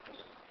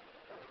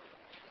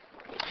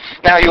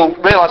Now you'll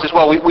realise as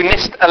well, we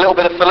missed a little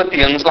bit of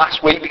Philippians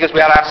last week because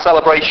we had our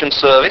celebration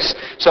service,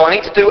 so I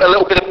need to do a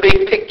little bit of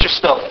big picture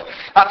stuff.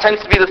 That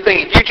tends to be the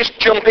thing. If you just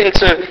jump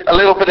into a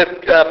little bit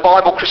of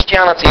Bible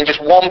Christianity in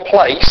just one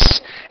place,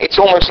 it's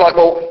almost like,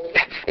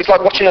 it's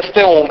like watching a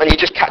film and you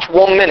just catch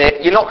 1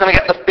 minute, you're not going to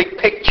get the big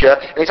picture,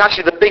 and it's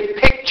actually the big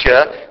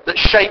picture that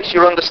shapes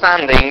your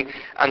understanding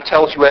and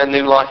tells you where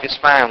new life is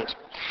found.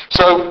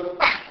 So,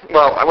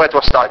 where do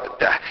I start?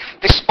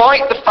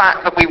 Despite the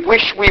fact that we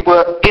wish we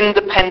were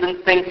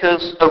independent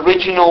thinkers,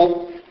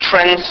 original,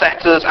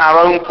 trendsetters,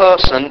 our own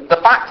person,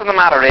 the fact of the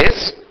matter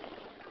is,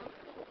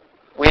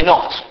 we're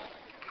not.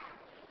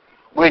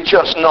 We're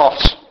just not.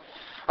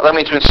 I don't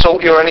mean to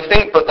insult you or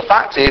anything, but the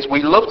fact is,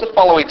 we love to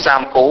follow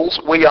examples,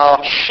 we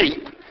are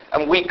sheep,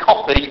 and we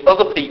copy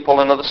other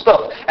people and other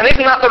stuff. And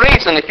isn't that the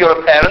reason, if you're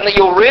a parent, that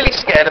you're really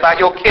scared about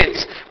your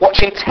kids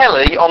watching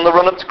telly on the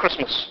run-up to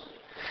Christmas?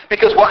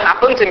 Because what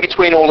happens in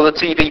between all of the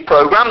TV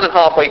programs and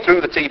halfway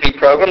through the TV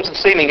programs and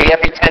seemingly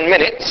every 10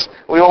 minutes,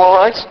 are we all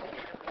alright?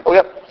 Oh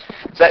yeah.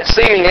 So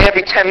seemingly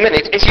every 10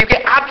 minutes is you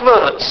get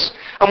adverts.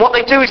 And what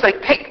they do is they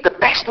pick the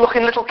best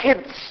looking little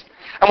kids.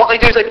 And what they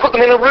do is they put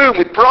them in a room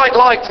with bright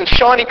lights and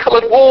shiny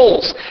coloured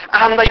walls.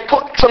 And they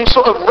put some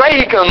sort of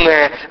ray gun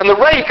there. And the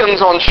ray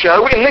gun's on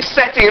show in this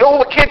setting. And all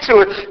the kids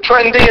who are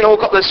trendy and all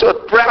got their sort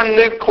of brand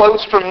new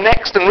clothes from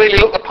Next and really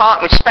look the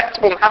part and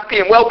respectable and happy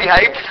and well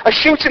behaved are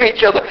shooting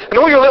each other. And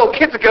all your little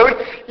kids are going,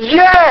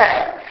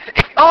 yeah!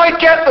 If I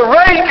get the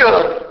ray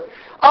gun,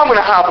 I'm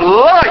going to have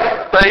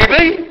life,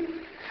 baby!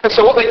 And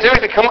so what they do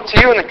is they come up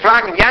to you and they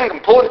drag and yank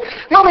and pull.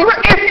 Mummy,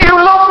 if you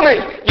love me,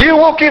 you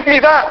will give me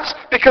that.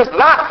 Because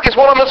that is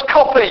what I must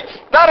copy.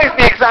 That is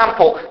the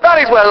example.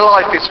 That is where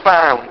life is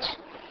found.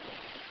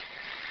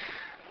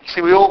 You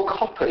see, we all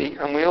copy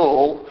and we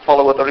all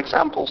follow other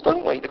examples,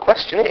 don't we? The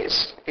question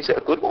is it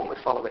a good one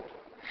we're following?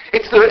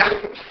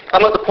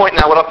 I'm at the point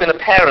now where I've been a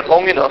parent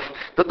long enough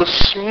that the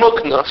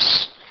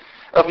smugness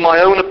of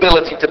my own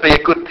ability to be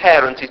a good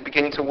parent is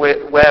beginning to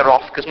wear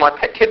off, because my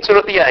kids are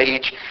at the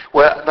age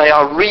where they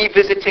are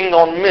revisiting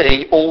on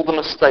me all the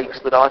mistakes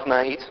that I've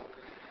made.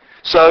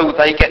 So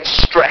they get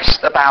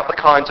stressed about the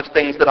kinds of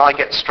things that I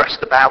get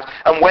stressed about.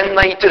 And when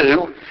they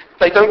do,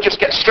 they don't just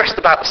get stressed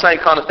about the same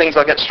kind of things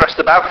I get stressed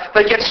about.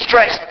 They get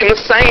stressed in the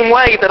same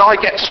way that I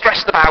get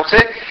stressed about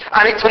it.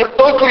 And it's an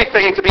ugly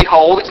thing to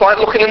behold. It's like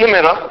looking in the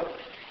mirror.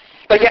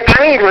 They get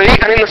angry,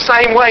 and in the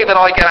same way that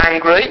I get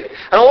angry.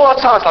 And all the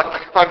time it's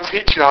like, I'm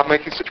teaching, I'm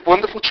making such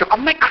wonderful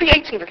children. I'm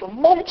creating little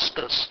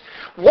monsters.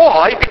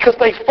 Why? Because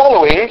they're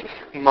following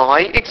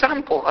my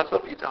example. I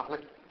love you,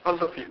 darling. I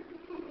love you.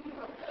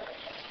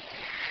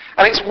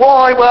 And it's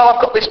why,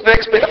 I've got this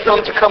next bit of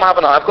fun to come,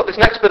 haven't I? I've got this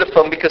next bit of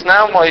fun because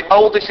now my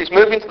oldest is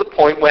moving to the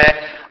point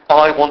where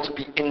I want to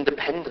be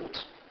independent.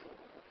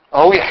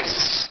 Oh,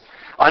 yes.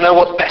 I know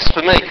what's best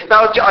for me.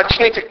 Now, I just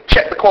need to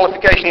check the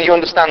qualification that you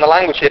understand the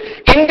language here.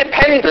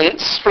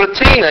 Independence for a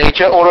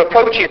teenager or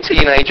approaching a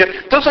teenager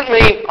doesn't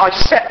mean I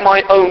set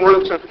my own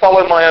route and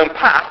follow my own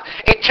path.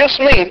 It just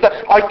means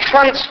that I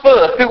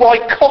transfer who I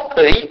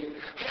copy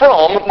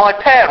from my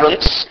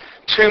parents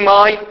to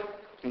my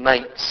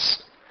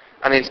mates.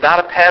 And is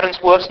that a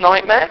parent's worst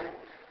nightmare?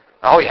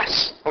 Oh,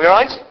 yes. Are we all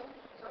right?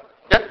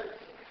 Yeah?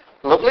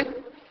 Lovely.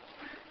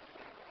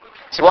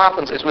 See, what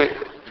happens is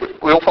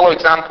we all follow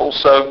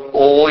examples, so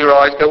all your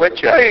eyes go where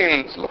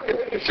Jane's looking.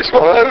 It's just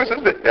one of those,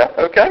 isn't it? Yeah,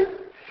 okay.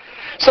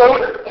 So,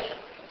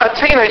 a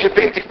teenager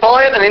being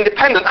defiant and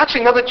independent,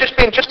 actually, no, they're just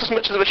being just as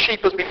much of a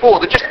sheep as before.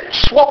 They're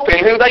just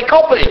swapping who they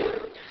copy.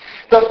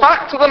 The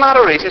fact of the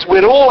matter is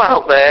we're all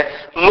out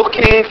there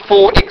looking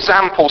for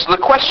examples.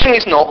 The question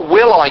is not,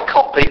 will I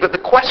copy, but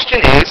the question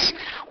is,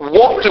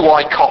 what do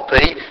I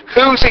copy?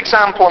 Whose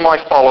example am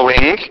I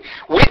following?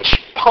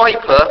 Which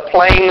piper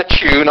playing the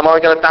tune am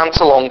I going to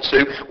dance along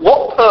to?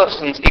 What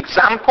person's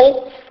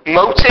example,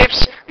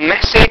 motives,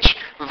 message,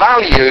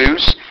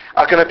 values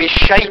are going to be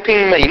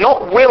shaping me?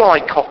 Not will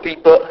I copy,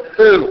 but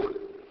who?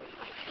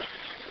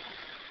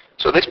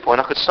 So at this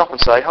point I could stop and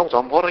say, hold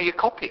on, what are you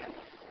copying?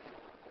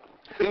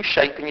 Who's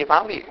shaping your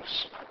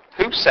values?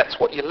 Who sets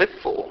what you live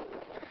for?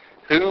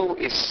 Who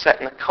is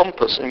setting a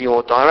compass in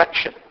your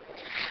direction?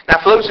 Now,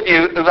 for those of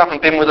you who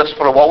haven't been with us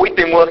for a while, we've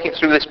been working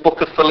through this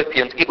book of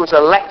Philippians. It was a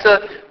letter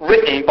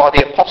written by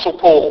the Apostle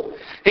Paul.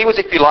 He was,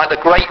 if you like, the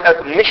great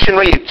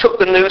missionary who took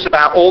the news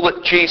about all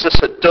that Jesus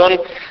had done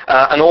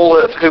and all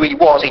of who he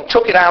was. He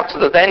took it out to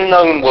the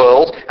then-known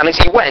world, and as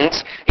he went,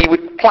 he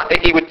would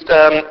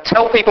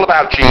tell people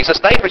about Jesus.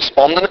 They'd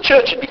respond, and a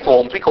church would be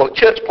formed. We call it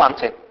church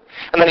planting.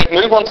 And then he'd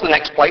move on to the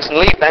next place and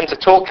leave them to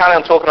carry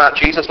on talking about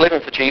Jesus,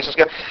 living for Jesus.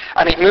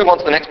 And he'd move on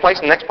to the next place,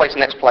 and the next place,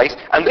 and the next place.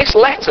 And this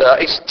letter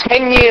is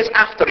 10 years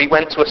after he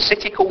went to a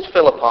city called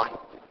Philippi.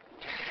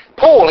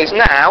 Paul is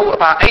now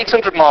about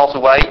 800 miles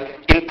away,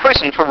 in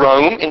prison for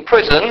Rome, in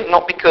prison,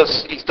 not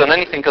because he's done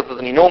anything other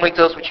than he normally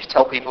does, which is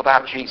tell people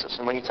about Jesus.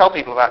 And when you tell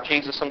people about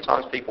Jesus,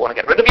 sometimes people want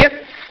to get rid of you,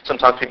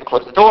 sometimes people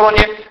close the door on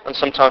you, and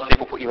sometimes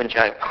people put you in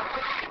jail.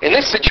 In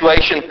this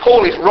situation,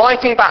 Paul is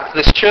writing back to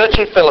this church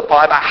in Philippi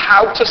about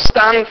how to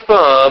stand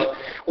firm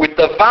with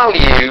the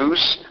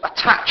values, a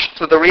attached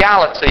to the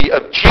reality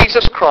of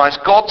Jesus Christ,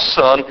 God's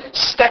Son,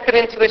 stepping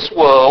into this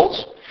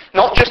world,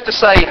 not just to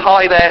say,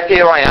 hi there,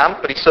 here I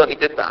am, but he certainly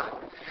did that,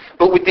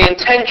 but with the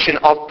intention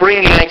of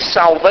bringing a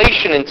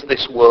salvation into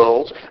this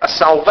world, a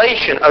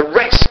salvation, a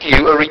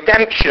rescue, a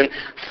redemption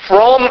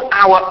from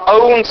our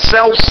own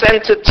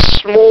self-centered,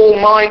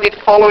 small-minded,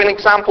 following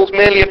examples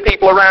merely of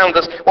people around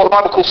us, what the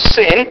Bible calls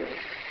sin,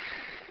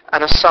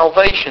 and a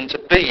salvation to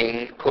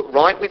being put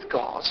right with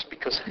God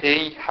because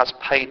he has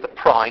paid the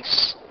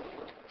price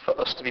for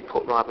us to be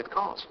put right with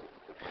God.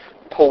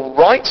 Paul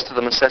writes to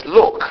them and says,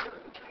 look,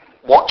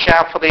 watch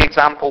out for the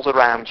examples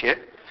around you.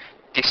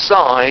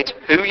 Decide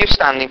who you're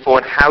standing for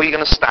and how you're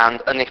going to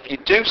stand. And if you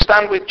do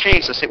stand with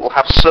Jesus, it will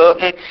have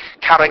certain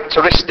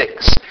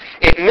characteristics.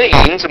 It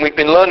means, and we've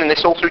been learning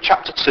this all through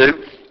chapter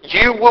 2,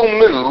 you will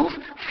move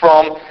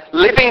from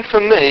living for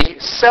me,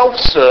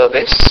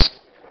 self-service,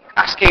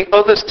 asking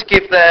others to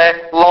give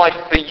their life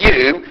for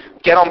you,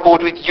 get on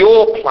board with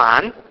your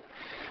plan,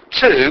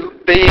 to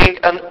being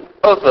an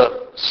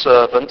other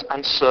servant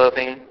and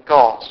serving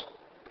God.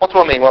 What do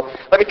I mean? Well,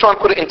 let me try and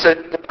put it into...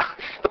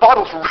 The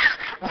Bible's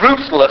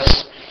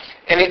ruthless,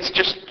 and it's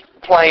just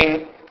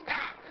plain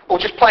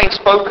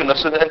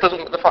spokenness, and it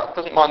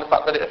doesn't mind the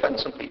fact that it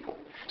offends some people.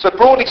 So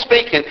broadly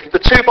speaking, the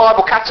two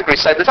Bible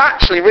categories say there's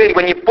actually really,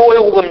 when you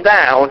boil them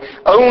down,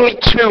 only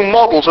two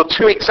models or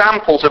two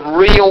examples of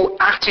real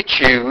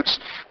attitudes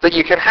that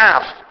you can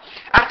have.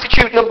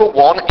 Attitude number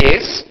one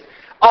is,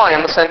 I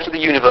am the centre of the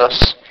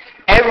universe.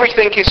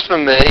 Everything is for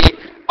me.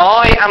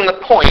 I am the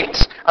point,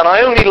 and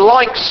I only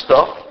like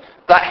stuff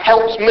that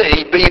helps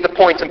me be the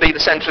point and be the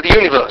centre of the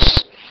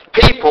universe.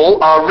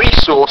 People are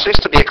resources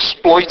to be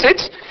exploited,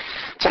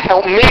 to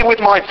help me with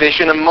my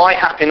vision and my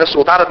happiness,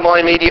 or that of my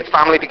immediate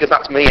family, because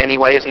that's me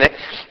anyway, isn't it?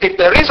 If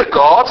there is a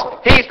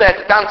God, he's there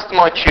to dance to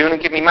my tune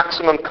and give me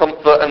maximum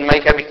comfort and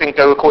make everything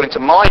go according to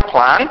my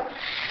plan.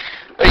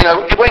 You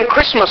know, when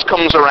Christmas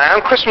comes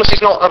around, Christmas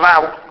is not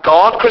about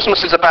God,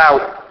 Christmas is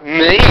about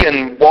me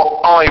and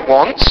what I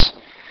want.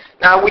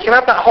 Now, we can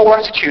have that whole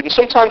attitude, and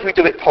sometimes we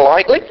do it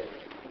politely,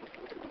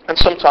 and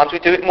sometimes we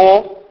do it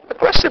more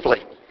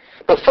aggressively.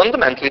 But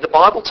fundamentally, the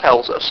Bible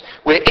tells us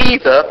we're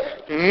either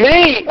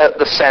me at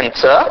the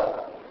centre,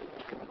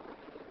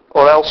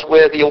 or else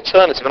we're the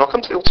alternative. And I'll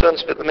come to the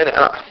alternative in a minute.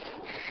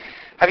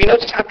 Have you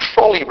noticed how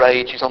trolley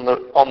rage is on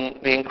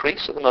the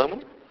increase at the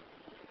moment?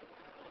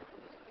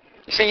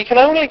 You see, you can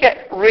only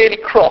get really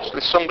cross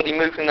with somebody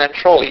moving their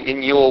trolley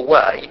in your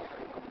way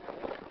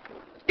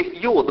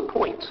if you're the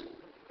point.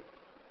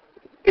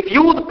 If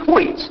you're the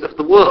point of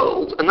the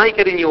world and they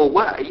get in your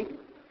way,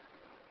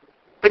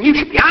 then you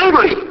should be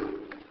angry.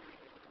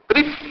 But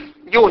if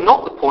you're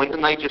not the point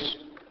and they just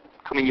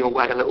come in your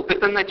way a little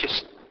bit, then they're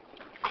just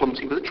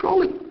clumsy with a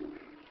trolley.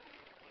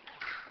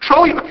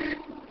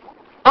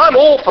 I'm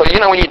all for,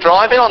 when you're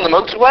driving on the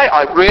motorway,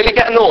 I really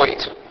get annoyed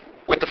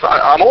with the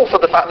fact, I'm all for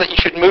the fact that you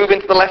should move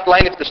into the left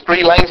lane. If there's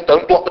 3 lanes,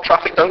 don't block the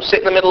traffic, don't sit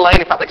in the middle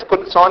lane. In fact, they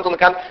put the signs on the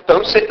can,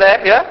 don't sit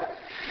there, yeah?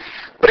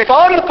 But if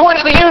I'm the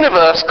point of the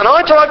universe and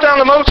I drive down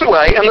the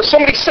motorway and there's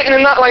somebody sitting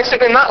in that lane,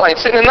 sitting in that lane,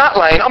 sitting in that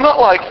lane, I'm not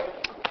like,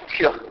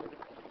 phew.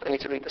 I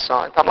need to read the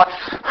sign. I'm like,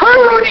 who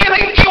do you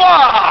think you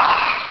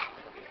are?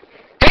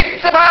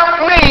 It's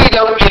about me,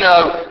 don't you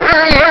know?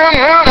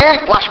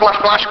 Flash, flash,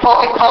 flash,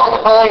 honk,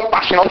 honk, honk,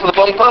 bashing onto the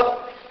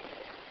bumper.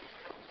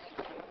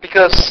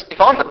 Because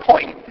if I'm the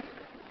point,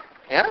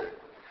 yeah?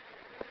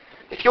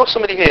 If you're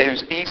somebody here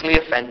who's easily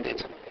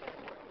offended,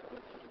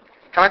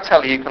 can I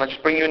tell you, can I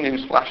just bring you a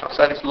news flash? I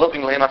say this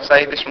lovingly, and I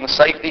say this from the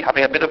safety,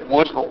 having a bit of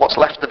wood, or what's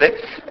left of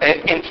it,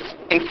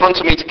 in front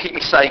of me to keep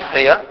me safe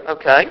here,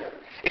 okay?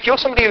 If you're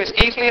somebody who is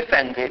easily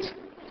offended,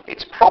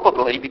 it's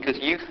probably because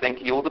you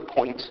think you're the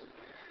point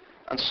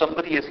and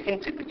somebody has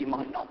hinted that you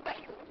might not be.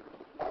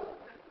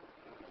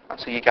 And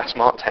so you gas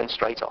mark 10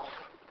 straight off.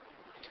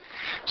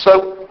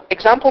 So,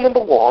 example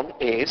number 1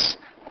 is,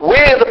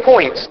 we're the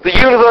point. The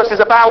universe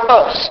is about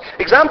us.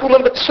 Example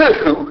number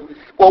 2,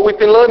 well, we've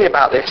been learning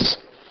about this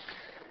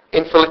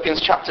in Philippians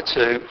chapter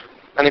 2.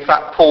 And in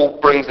fact, Paul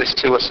brings this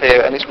to us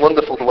here, and it's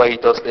wonderful the way he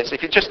does this.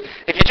 If you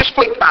just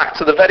flick back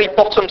to the very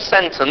bottom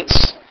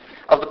sentence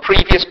of the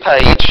previous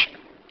page,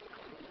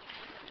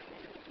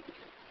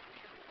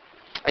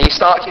 and you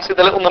see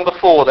the little number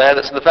 4 there,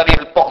 that's at the very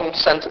bottom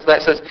sentence there,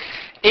 it says,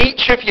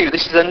 each of you,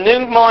 this is a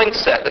new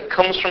mindset that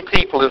comes from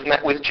people who've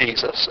met with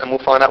Jesus, and we'll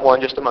find out why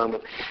in just a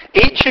moment.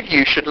 Each of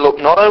you should look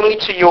not only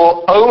to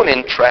your own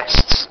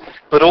interests,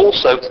 but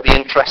also to the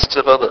interests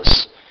of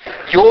others.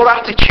 Your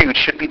attitude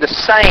should be the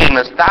same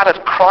as that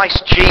of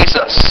Christ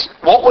Jesus.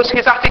 What was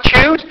his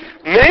attitude?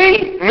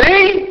 Me?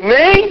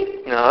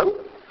 No.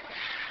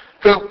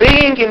 Who,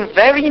 being in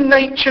very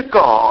nature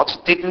God,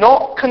 did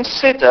not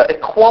consider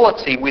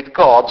equality with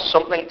God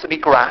something to be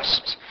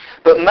grasped,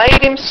 but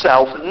made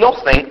himself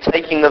nothing,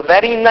 taking the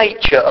very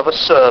nature of a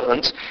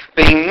servant,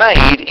 being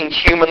made in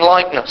human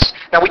likeness.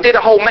 Now, we did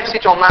a whole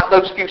message on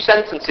those few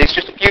sentences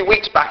just a few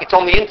weeks back. It's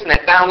on the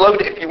internet.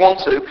 Download it if you want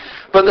to,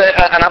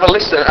 and have a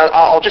listen.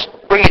 I'll just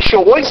bring it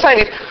short. What he's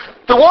saying is,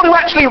 the one who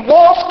actually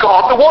was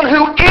God, the one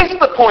who is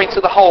the point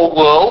of the whole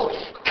world,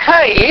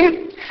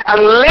 came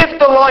and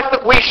lived the life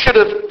that we should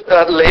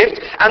have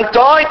lived and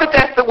died the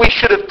death that we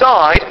should have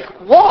died.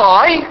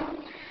 Why?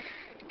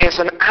 Is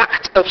an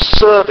act of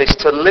service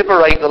to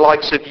liberate the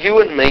likes of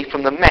you and me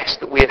from the mess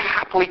that we had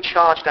happily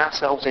charged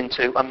ourselves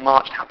into and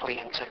marched happily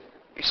into.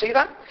 You see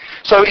that?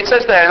 So it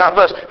says there in that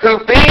verse,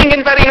 who being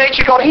in very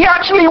nature God, he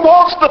actually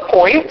was the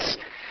point,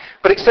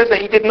 but it says that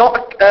he did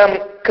not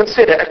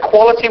consider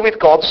equality with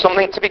God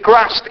something to be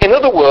grasped. In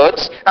other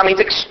words, that means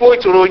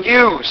exploited or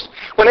used.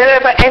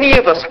 Whenever any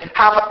of us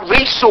have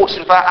resources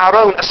of our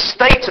own, a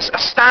status, a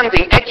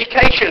standing,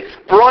 education,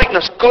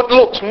 brightness, good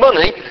looks,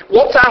 money,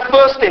 what's our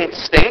first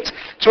instinct?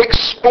 To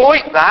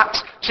exploit that,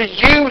 to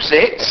use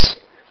it,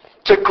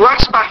 to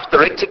grasp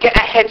after it, to get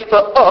ahead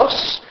for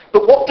us.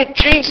 But what did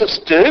Jesus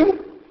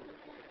do?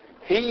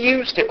 He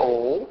used it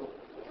all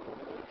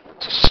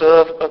to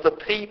serve other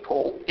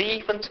people,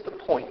 even to the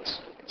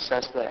point, it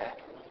says there,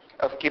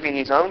 of giving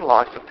his own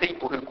life for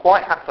people who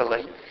quite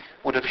happily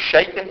would have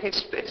shaken their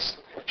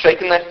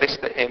fist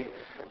at him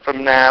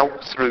from now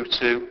through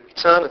to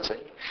eternity.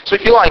 So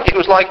if you like, it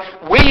was like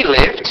we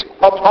lived,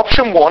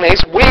 option one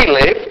is we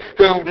live,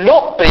 who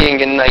not being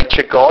in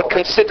nature God,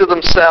 consider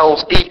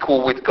themselves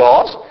equal with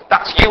God.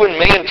 That's you and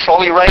me and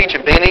trolley rage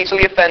and being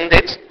easily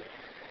offended.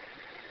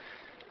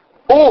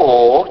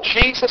 Or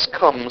Jesus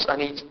comes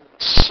and he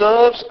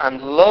serves and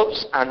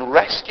loves and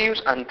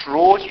rescues and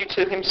draws you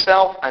to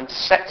himself and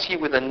sets you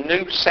with a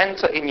new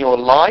centre in your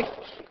life,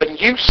 and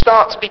you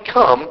start to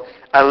become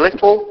a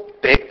little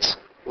bit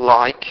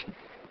like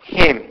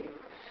him.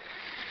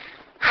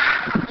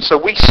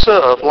 So we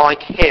serve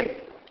like him.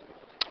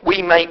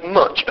 We make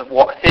much of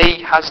what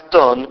he has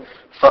done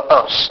for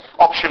us.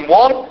 Option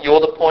one,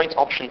 you're the point.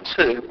 Option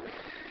two,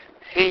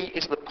 he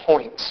is the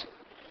point.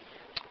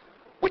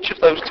 Which of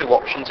those two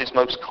options is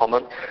most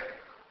common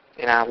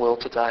in our world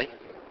today?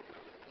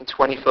 In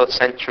 21st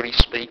century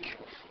speak?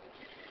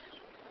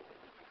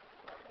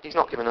 He's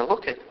not given a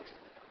look at.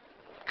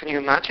 Can you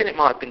imagine? It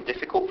might have been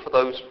difficult for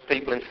those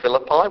people in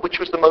Philippi, which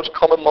was the most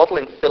common model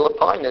in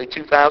Philippi nearly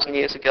 2,000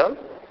 years ago.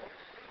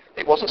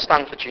 It wasn't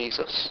stand for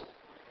Jesus.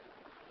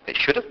 It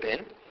should have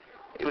been.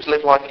 It was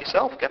live life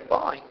yourself, get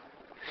by.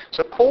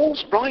 So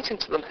Paul's writing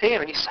to them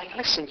here and he's saying,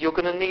 listen, you're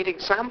going to need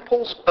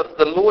examples of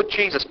the Lord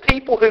Jesus,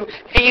 people who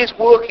he is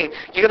working.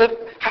 You're going to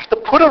have to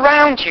put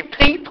around you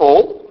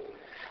people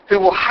who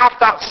will have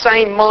that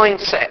same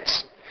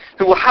mindset,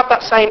 who will have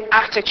that same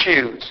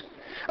attitude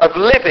of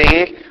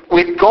living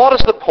with God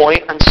as the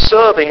point and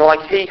serving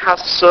like he has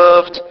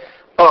served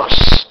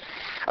us.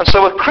 And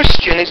so a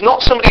Christian is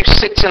not somebody who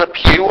sits in a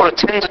pew or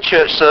attends a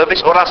church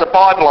service or has a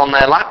Bible on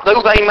their lap,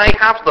 though they may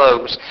have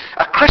those.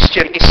 A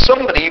Christian is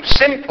somebody who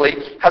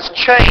simply has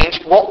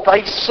changed what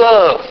they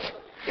serve.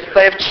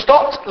 They have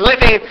stopped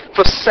living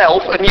for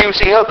self and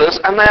using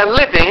others, and they are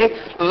living,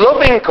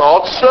 loving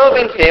God,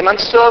 serving him and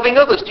serving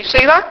others. Do you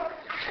see that?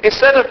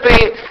 Instead of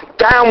being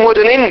downward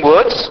and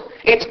inwards,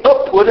 it's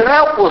upward and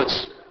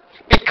outwards.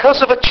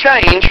 Because of a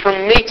change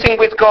from meeting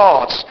with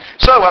God.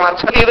 So, and I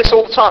tell you this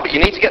all the time, but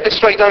you need to get this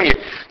straight, don't you?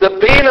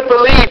 That being a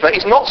believer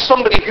is not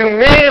somebody who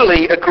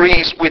merely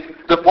agrees with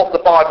what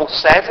the Bible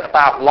says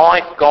about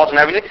life, God and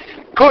everything.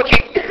 Good,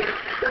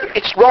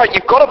 it's right,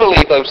 you've got to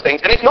believe those things.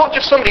 And it's not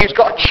just somebody who's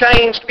got a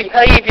changed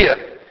behaviour.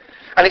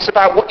 And it's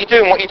about what you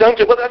do and what you don't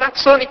do. Well,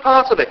 that's certainly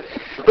part of it.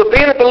 But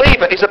being a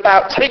believer is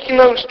about taking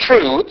those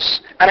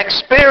truths and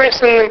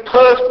experiencing them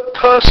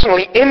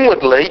personally,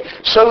 inwardly,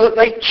 so that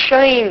they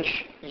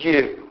change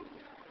you.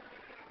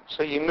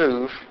 So you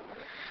move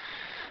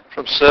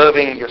from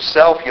serving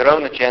yourself, your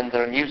own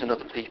agenda, and using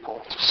other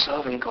people, to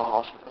serving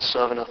God and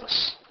serving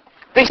others.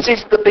 This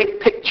is the big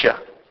picture.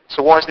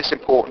 So why is this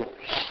important?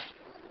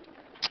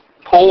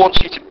 Paul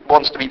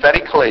wants to be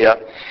very clear.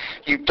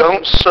 You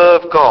don't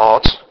serve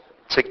God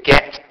to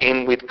get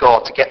in with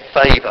God, to get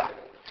favour.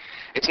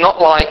 It's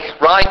not like,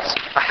 right,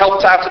 I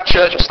helped out at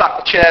church, I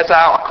stacked the chairs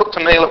out, I cooked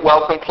a meal at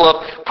Welcome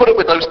Club, put up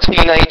with those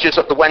teenagers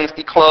at the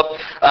Wednesday Club,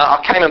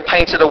 I came and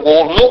painted a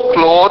wall. Look,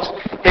 Lord,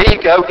 here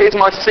you go, here's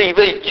my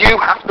CV, you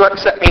have to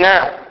accept me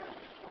now.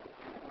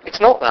 It's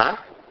not that.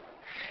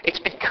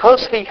 It's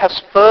because he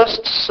has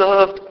first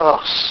served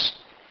us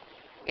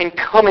in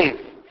coming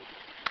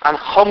and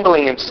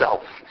humbling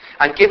himself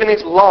and giving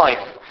his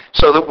life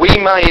so that we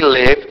may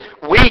live.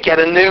 We get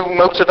a new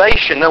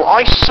motivation. No,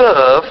 I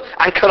serve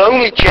and can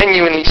only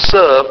genuinely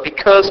serve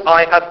because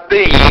I have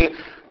been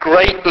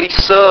greatly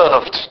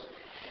served.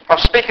 I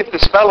was speaking to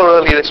this fellow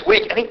earlier this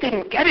week and he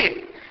didn't get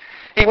it.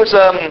 He was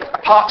a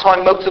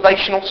part-time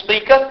motivational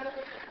speaker,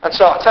 and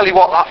so I tell you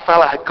what, that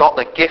fella had got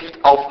the gift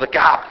of the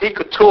gab. He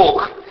could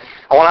talk.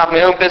 I want to have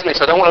my own business.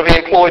 I don't want to be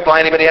employed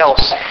by anybody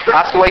else.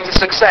 That's the way to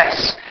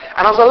success.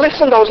 And as I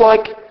listened, I was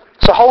like,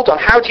 so hold on,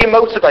 how do you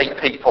motivate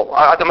people?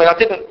 I mean, I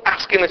didn't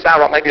ask him this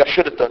outright, maybe I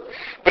should have done.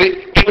 But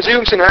it was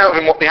oozing out of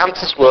him what the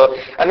answers were.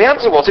 And the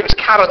answer was, it was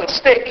carrot and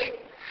stick.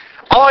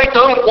 I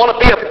don't want to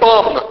be a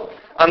bum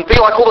and be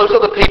like all those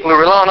other people who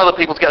rely on other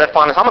people to get their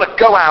finance. I'm going to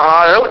go out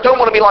and I don't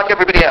want to be like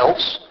everybody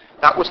else.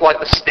 That was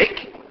like the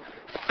stick.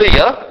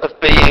 Fear of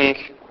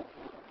being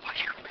like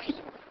me.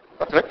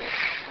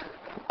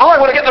 I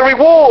want to get the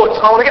rewards.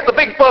 I want to get the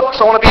big bucks.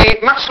 I want to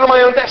be master of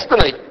my own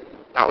destiny.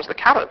 That was the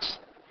carrots.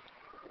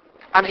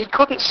 And he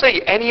couldn't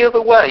see any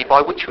other way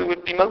by which we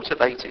would be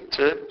motivated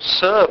to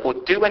serve or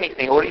do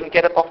anything or even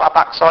get up off our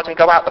backside and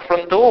go out the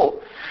front door.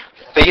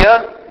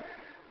 Fear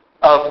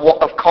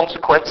of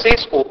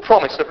consequences or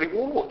promise of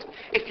reward.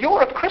 If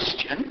you're a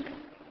Christian,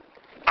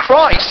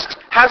 Christ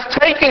has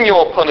taken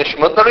your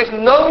punishment. There is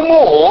no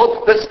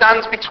more that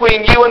stands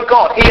between you and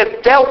God. He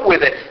has dealt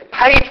with it,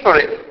 paid for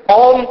it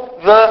on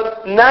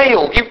the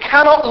nail. You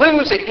cannot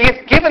lose it. He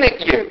has given it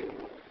you.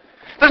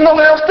 There's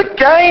nothing else to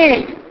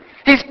gain.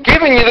 He's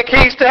given you the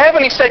keys to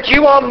heaven. He said,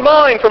 you are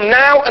mine from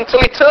now until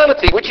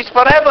eternity, which is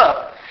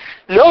forever.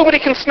 Nobody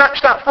can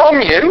snatch that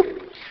from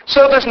you.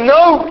 So there's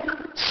no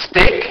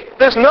stick,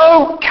 there's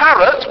no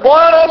carrot.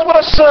 Why on earth would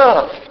I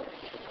serve?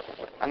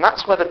 And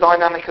that's where the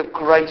dynamic of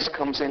grace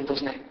comes in,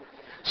 doesn't it?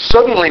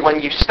 Suddenly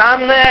when you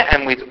stand there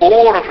and with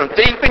awe and from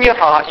deep in your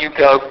heart you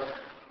go,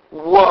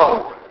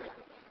 whoa,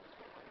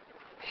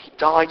 he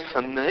died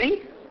for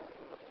me?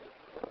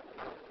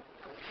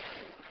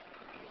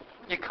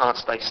 You can't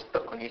stay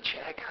stuck on your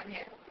chair, can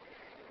you?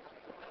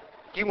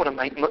 You want to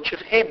make much of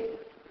him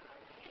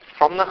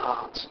from the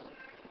heart.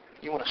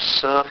 You want to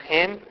serve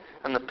him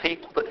and the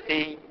people that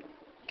he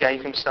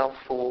gave himself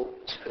for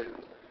too.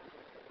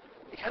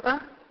 You get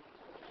that?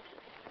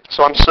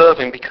 So I'm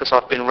serving because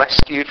I've been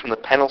rescued from the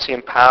penalty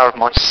and power of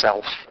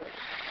myself.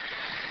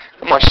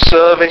 My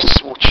service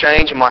will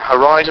change and my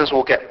horizons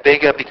will get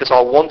bigger because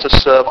I want to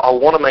serve, I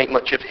want to make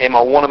much of him,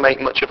 I want to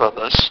make much of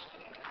others.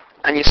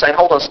 And you're saying,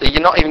 hold on, Steve,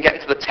 you're not even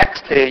getting to the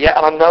text here yet,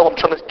 and I know I'm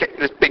trying to get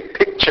this big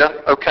picture,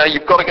 okay?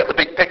 You've got to get the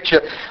big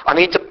picture. I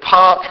need to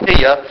park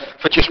here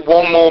for just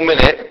one more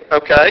minute,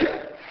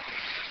 okay?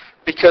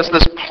 Because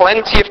there's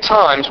plenty of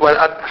times when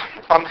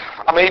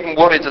I'm even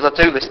worried as I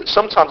do this, that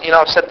sometimes,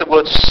 I've said the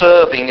word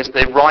serving is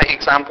the right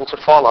example to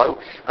follow,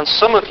 and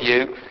some of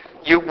you,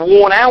 you're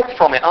worn out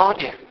from it,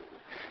 aren't you?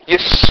 You're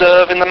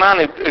serving the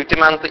man who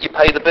demands that you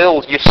pay the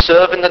bills. You're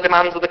serving the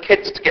demands of the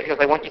kids because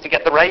they want you to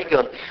get the ray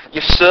gun.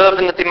 You're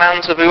serving the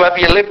demands of whoever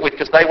you live with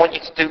because they want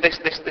you to do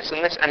this, this, this, and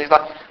this. And he's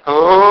like,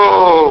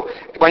 oh.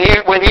 When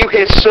you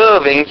hear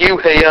serving, you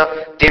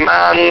hear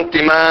demand,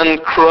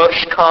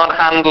 crush, can't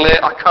handle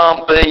it, I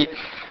can't be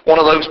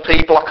one of those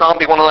people, I can't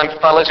be one of them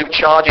fellas who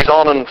charges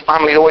on and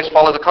family always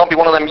follows, I can't be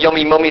one of them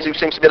yummy mummies who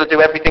seems to be able to do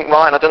everything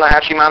right and I don't know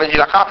how she manages,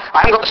 I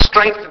haven't got the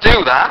strength to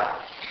do that.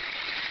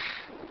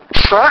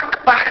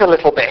 Track back a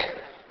little bit,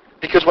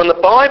 because when the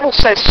Bible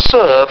says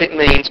serve, it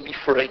means be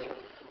free.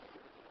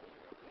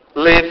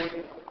 Live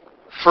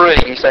free.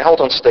 You say,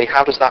 hold on, Steve,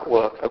 how does that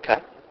work? Okay.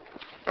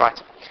 Right.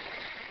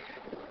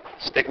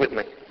 Stick with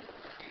me.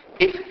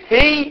 If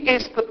he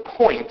is the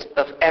point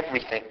of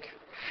everything,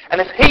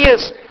 and if he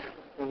has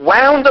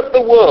wound up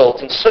the world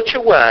in such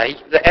a way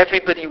that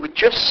everybody would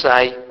just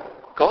say,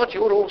 God,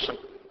 you're awesome.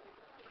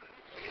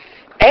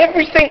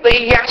 Everything that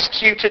he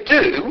asks you to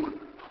do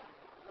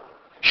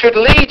should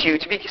lead you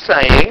to be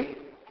saying,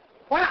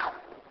 wow,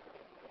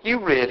 you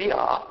really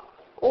are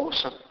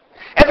awesome.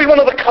 Every one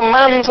of the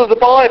commands of the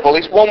Bible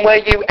is one where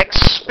you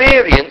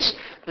experience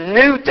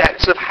new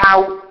depths of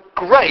how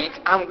great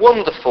and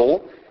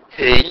wonderful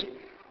he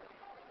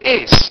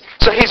is.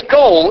 So his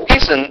goal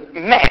isn't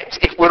met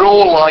if we're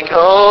all like,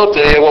 oh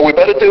dear, well we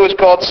better do as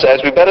God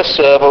says, we better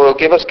serve or he'll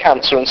give us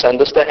cancer and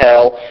send us to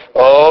hell.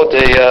 Oh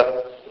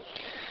dear.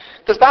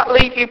 Does that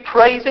leave you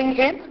praising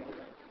him?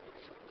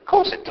 Of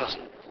course it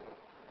doesn't.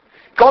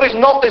 God is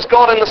not this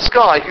God in the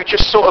sky who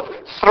just sort of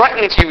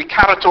threatens you with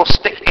carrot or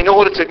stick in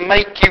order to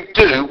make you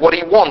do what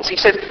he wants. He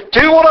says,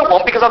 do what I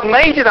want because I've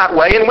made you that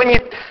way, and when you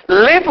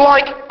live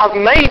like I've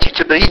made you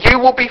to be, you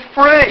will be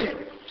free.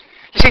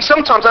 You see,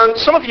 sometimes,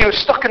 some of you are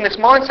stuck in this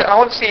mindset, and I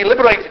want to see you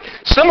liberated.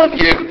 Some of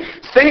you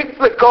think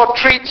that God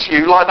treats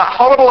you like that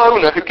horrible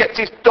owner who gets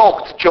his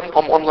dog to jump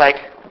on one leg.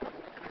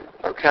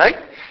 Okay?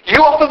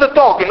 You offer the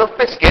dog enough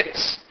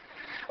biscuits,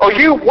 or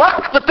you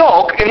whack the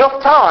dog enough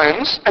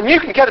times, and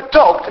you can get a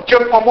dog to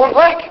jump on one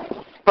leg.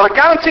 But I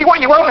guarantee what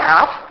you won't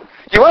have.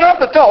 You won't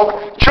have the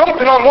dog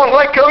jumping on one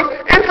leg going,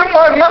 isn't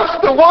my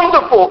master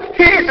wonderful?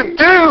 He's a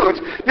dude.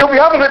 You'll be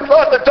having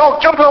the dog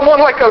jumping on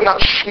one leg going,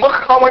 that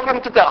schmuck, can't wait for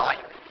him to die.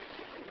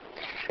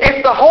 If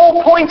the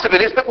whole point of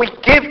it is that we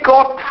give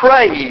God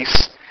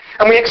praise,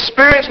 and we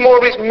experience more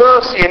of his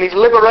mercy and his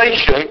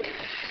liberation,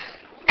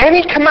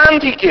 any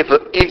command he gives,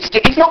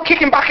 he's not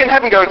kicking back in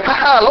heaven going,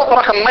 ha, look what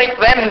I can make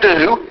them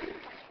do.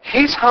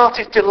 His heart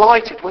is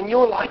delighted when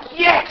you're like,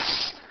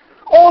 yes,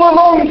 all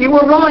along you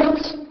were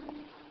right.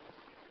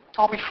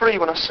 I'll be free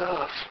when I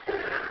serve.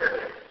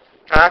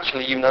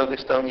 Actually, you know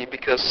this, don't you?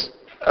 Because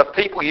of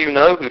people you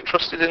know who've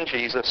trusted in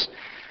Jesus,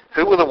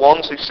 who are the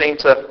ones who seem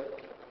to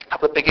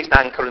have the biggest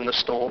anchor in the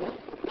storm?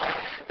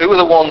 Who are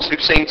the ones who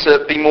seem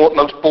to be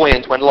most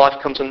buoyant when life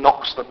comes and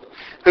knocks them?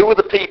 Who are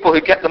the people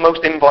who get the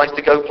most invites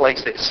to go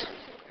places?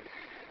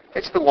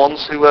 It's the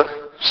ones who are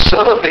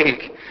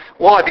serving.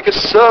 Why? Because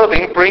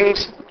serving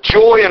brings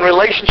joy and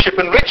relationship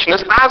and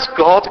richness as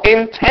God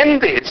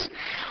intended.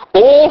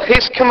 All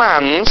his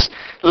commands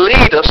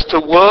lead us to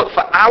work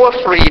for our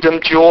freedom,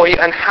 joy,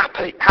 and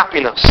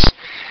happiness.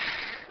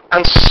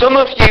 And some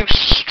of you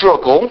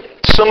struggle.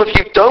 Some of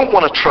you don't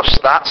want to trust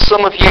that.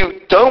 Some of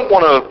you don't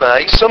want to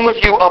obey. Some of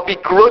you are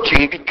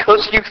begrudging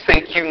because you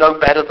think you know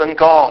better than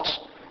God.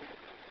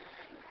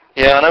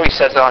 Yeah, I know he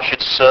says that I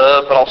should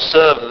serve, but I'll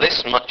serve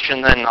this much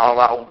and then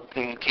I'll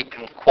keep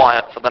him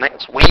quiet for the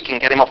next week and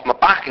get him off my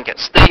back and get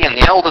Steve and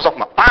the elders off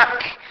my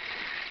back.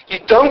 You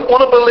don't want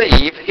to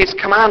believe his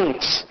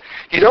commands.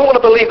 You don't want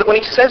to believe that when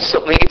he says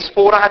something, it's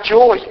for our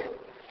joy.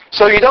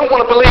 So you don't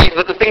want to believe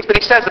that the things that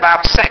he says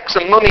about sex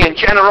and money and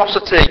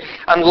generosity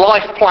and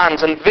life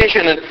plans and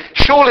vision and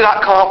surely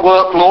that can't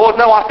work, Lord.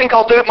 No, I think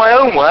I'll do it my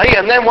own way.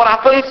 And then what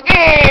happens?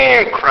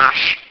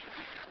 Crash.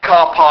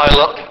 Car pile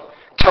up.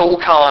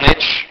 Total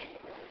carnage.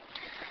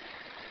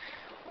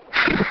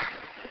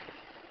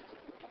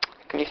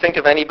 Can you think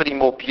of anybody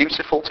more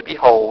beautiful to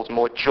behold,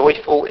 more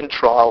joyful in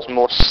trials,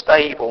 more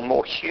stable,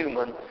 more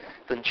human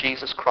than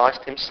Jesus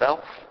Christ himself?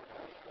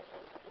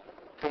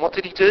 And what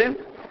did he do?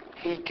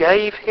 He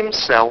gave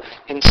himself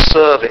in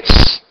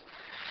service.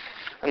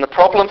 And the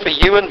problem for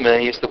you and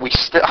me is that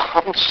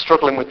I'm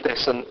struggling with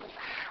this, and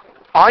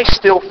I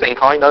still think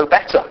I know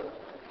better.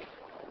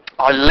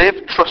 I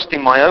live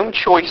trusting my own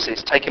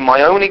choices, taking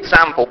my own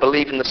example,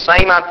 believing the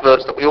same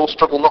adverts that we all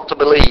struggle not to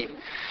believe.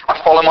 I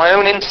follow my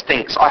own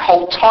instincts. I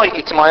hold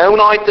tightly to my own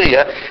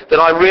idea that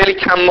I really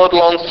can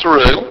muddle on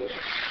through.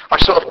 I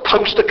sort of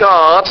post a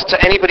guard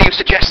to anybody who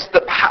suggests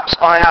that perhaps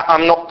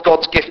I'm not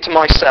God's gift to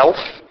myself.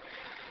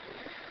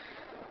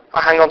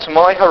 I hang on to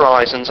my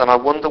horizons and I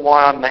wonder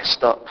why I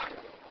messed up.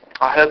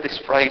 I heard this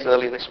phrase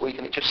earlier this week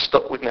and it just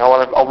stuck with me.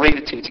 I'll read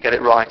it to you to get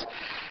it right. It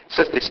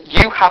says this: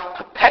 you have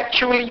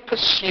perpetually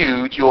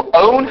pursued your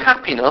own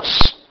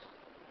happiness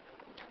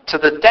to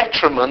the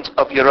detriment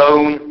of your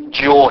own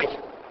joy.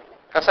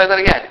 Can I say that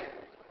again?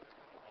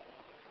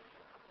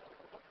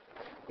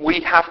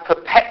 We have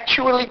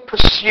perpetually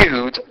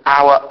pursued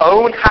our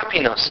own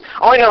happiness.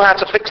 I know how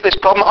to fix this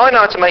problem. I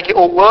know how to make it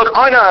all work.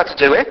 I know how to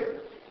do it.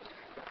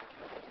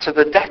 To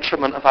the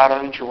detriment of our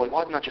own joy.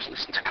 Why didn't I just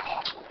listen to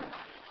God?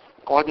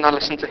 Why didn't I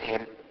listen to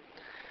him?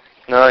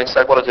 No,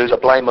 instead what I do is I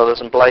blame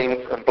others and blame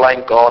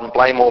God and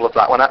blame all of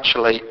that, when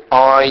actually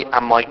I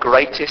am my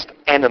greatest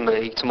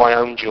enemy to my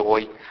own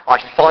joy. I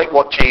fight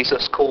what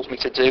Jesus calls me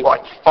to do. I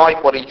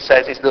fight what he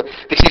says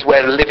this is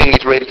where living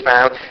is really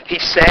found. He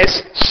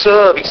says,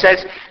 serve. He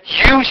says,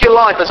 use your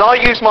life as I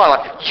use my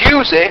life.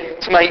 Use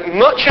it to make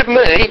much of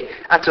me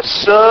and to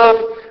serve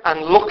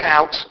and look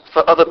out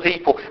for other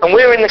people. And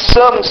we're in this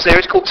sermon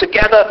series called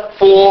Together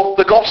for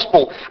the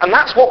Gospel. And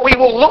that's what we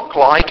will look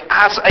like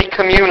as a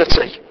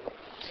community.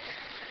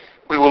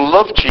 We will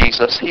love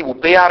Jesus. He will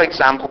be our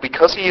example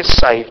because he has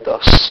saved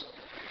us.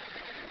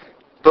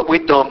 But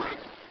we're dumb.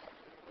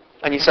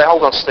 And you say,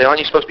 hold on, Steve, aren't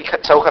you supposed to be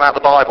talking out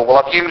the Bible? Well,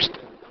 I've used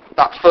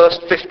that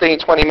first 15,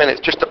 20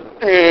 minutes just to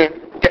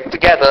get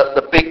together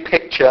the big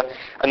picture.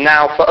 And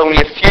now for only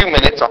a few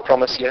minutes, I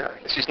promise you,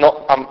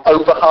 I'm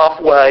over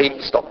halfway.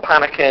 Stop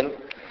panicking.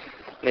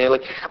 Nearly.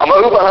 I'm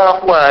over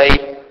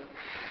halfway.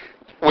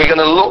 We're going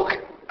to look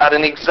at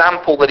an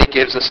example that he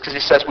gives us, because he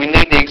says we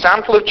need the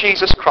example of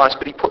Jesus Christ,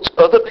 but he puts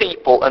other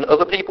people and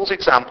other people's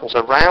examples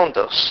around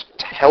us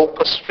to help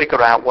us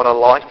figure out what a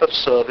life of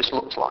service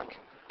looks like.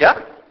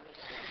 Yeah?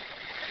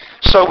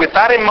 So with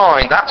that in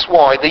mind, that's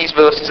why these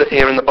verses are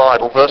here in the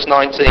Bible. Verse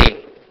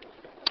 19.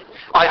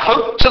 I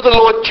hope in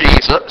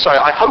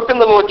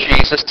the Lord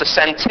Jesus to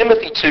send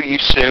Timothy to you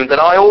soon, that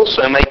I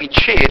also may be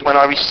cheered when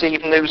I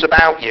receive news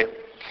about you.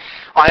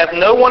 I have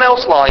no one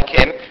else like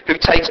him who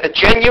takes a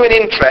genuine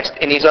interest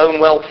in his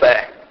own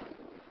welfare.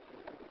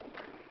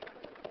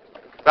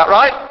 Is that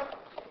right?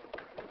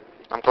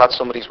 I'm glad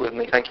somebody's with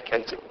me. Thank you,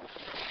 Katie.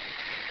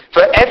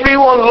 For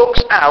everyone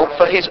looks out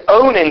for his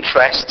own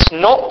interests,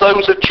 not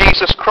those of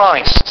Jesus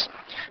Christ.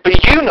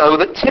 But you know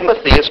that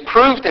Timothy has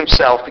proved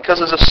himself,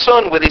 because as a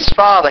son with his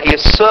father he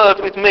has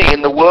served with me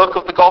in the work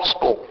of the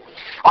gospel.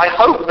 I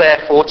hope,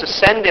 therefore, to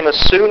send him as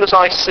soon as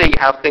I see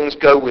how things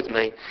go with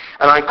me.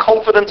 And I'm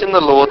confident in the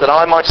Lord that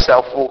I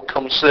myself will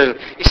come soon.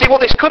 You see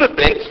what this could have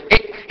been?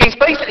 He's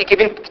basically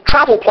giving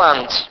travel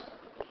plans.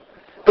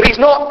 But he's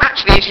not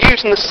actually, he's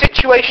using the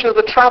situation of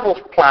the travel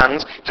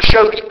plans to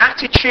show the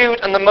attitude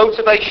and the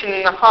motivation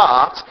in the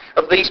heart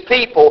of these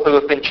people who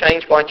have been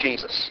changed by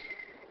Jesus.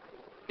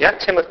 Yeah,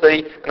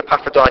 Timothy and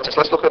Epaphroditus.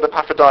 Let's look at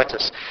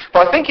Epaphroditus.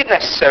 But I think it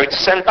necessary to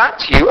send back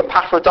to you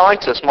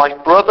Epaphroditus, my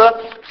brother,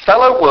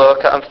 fellow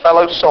worker and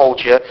fellow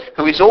soldier,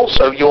 who is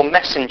also your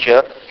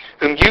messenger,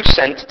 whom you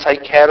sent to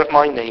take care of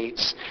my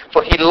needs.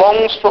 For he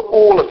longs for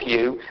all of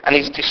you and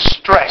is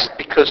distressed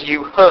because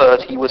you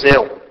heard he was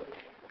ill.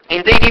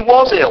 Indeed, he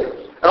was ill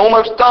and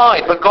almost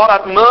died, but God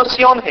had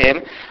mercy on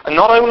him, and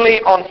not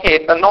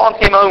on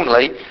him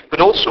only, but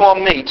also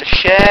on me,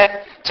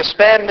 to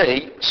spare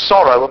me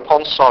sorrow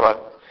upon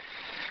sorrow.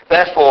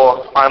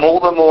 Therefore, I am all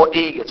the more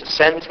eager to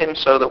send him,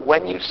 so that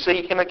when you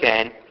see him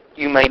again,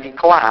 you may be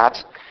glad,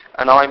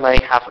 and I may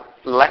have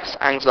less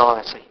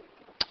anxiety.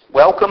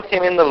 welcome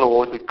him in the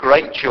Lord with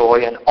great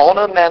joy and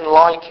honor men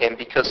like him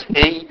because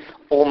he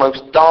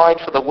almost died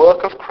for the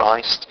work of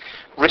Christ,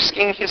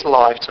 risking his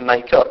life to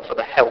make up for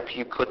the help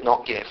you could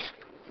not give.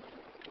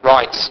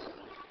 Right,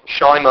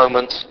 shy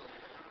moment.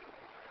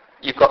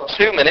 You've got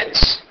 2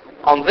 minutes.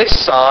 On this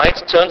side,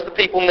 turn to the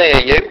people near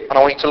you, and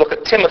I want you to look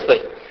at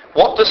Timothy.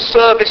 What does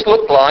service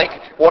look like?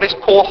 What is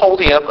Paul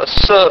holding up as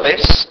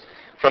service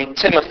from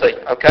Timothy,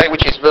 okay,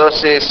 which is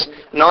verses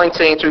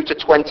 19 through to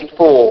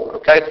 24,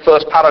 okay, the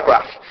first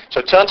paragraph.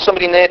 So turn to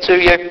somebody near to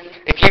you.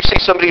 If you see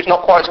somebody who's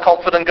not quite as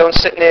confident, go and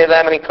sit near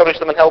them and encourage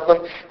them and help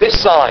them.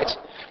 This side,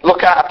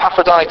 look at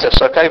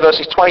Epaphroditus, okay,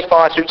 verses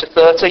 25 through to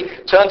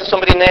 30. Turn to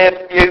somebody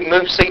near you,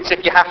 move seats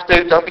if you have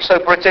to. Don't be so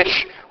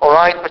British, all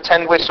right?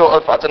 Pretend we're sort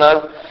of, I don't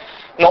know,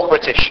 not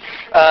British.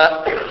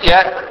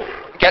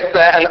 Get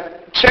there. And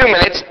 2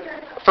 minutes.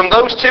 From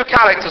those two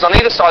characters on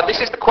either side, this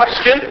is the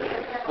question.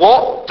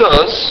 What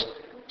does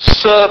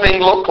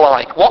serving look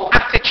like? What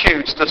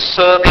attitudes does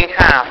serving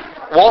have?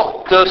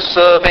 What does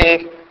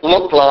serving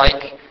look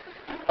like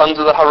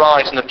under the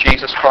horizon of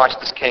Jesus Christ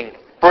as King?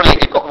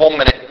 Brilliant. You've got 1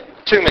 minute,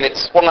 2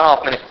 minutes,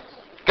 1.5 minutes.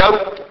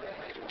 Go.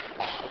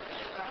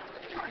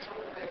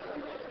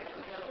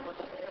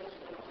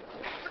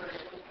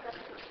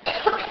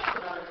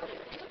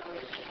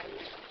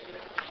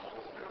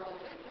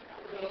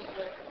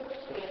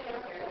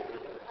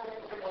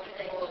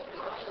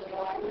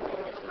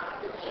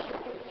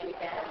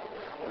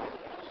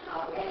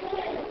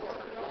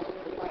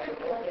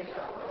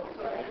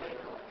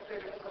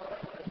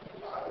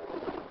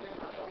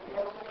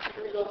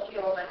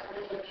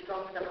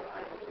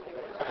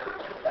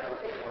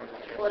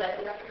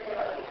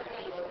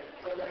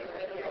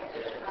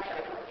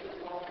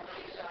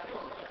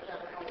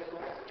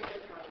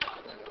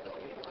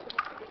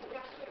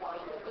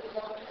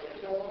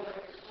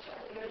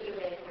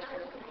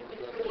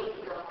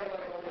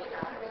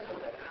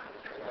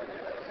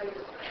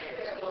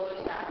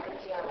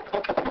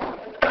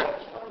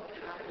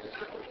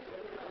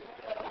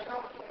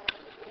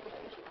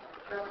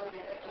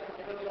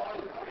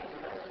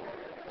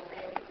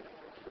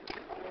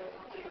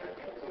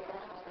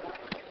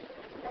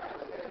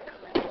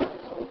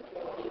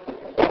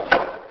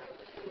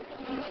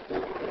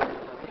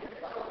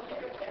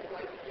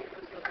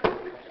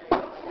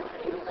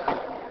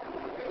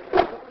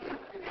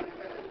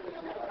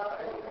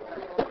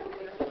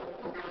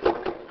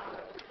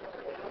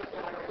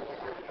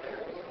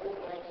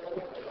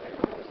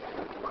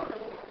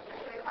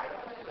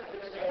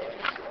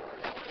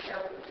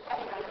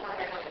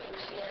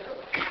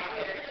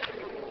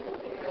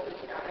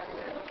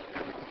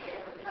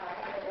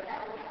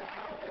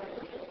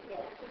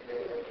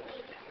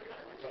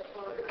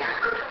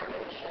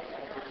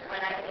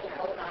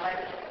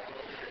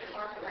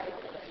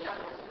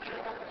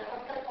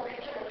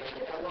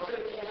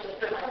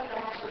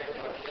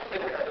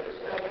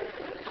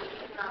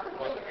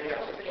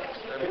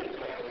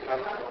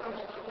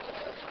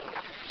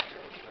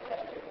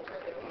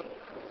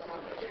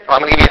 I'm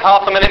going to give you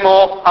half a minute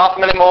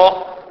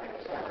more.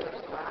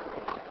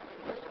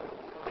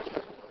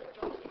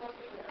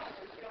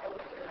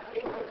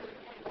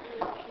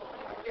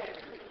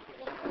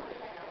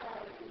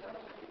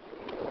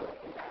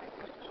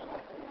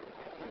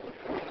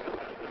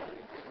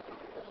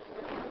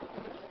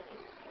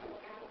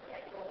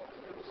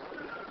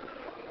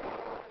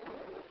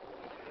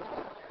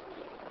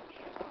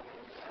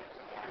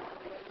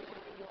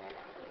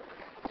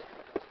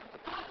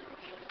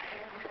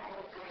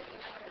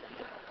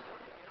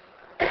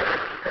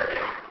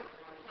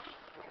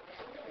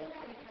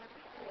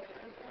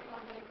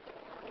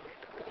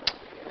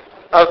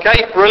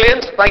 Okay,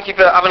 brilliant. Thank you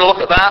for having a look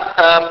at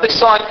that. This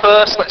side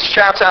first, let's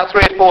shout out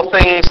 3 or 4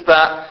 things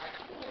that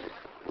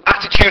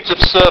attitudes of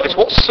service.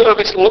 What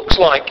service looks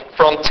like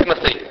from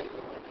Timothy.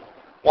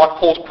 Why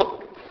Paul's put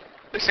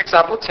this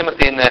example of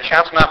Timothy in there.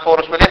 Shout them out for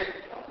us, will you?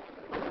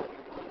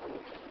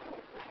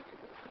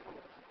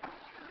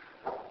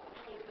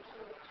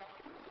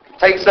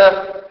 Takes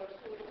a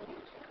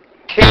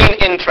keen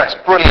interest.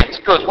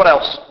 Brilliant. Good. What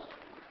else?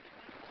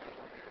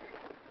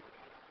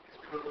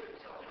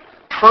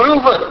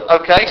 Proven.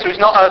 Okay, so he's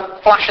not a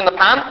flash in the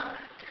pan.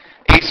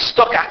 He's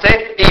stuck at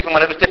it, even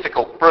when it was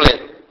difficult.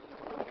 Brilliant.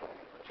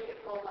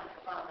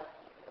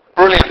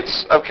 Brilliant.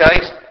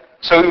 Okay,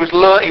 so he was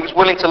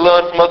willing to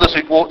learn from others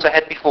who'd walked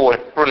ahead before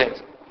him.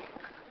 Brilliant.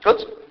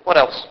 Good. What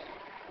else?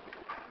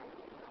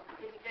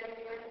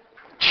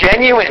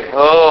 Genuine.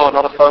 Oh,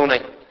 not a phony.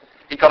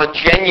 He got a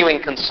genuine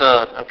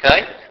concern.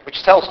 Okay,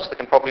 which tells us there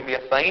can probably be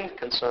a feigned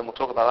concern. We'll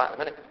talk about that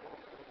in a minute.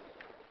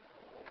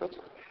 Good.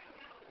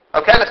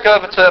 Okay, let's go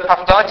over to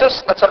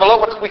Epaphroditus. Let's have a look.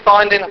 What did we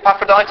find in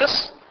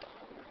Epaphroditus?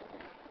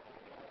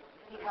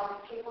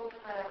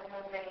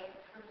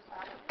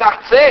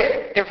 That's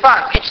it. In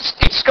fact,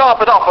 he'd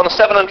scarpered off on a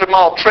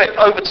 700-mile trip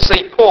over to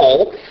see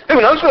Paul.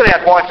 Who knows whether he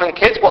had wife and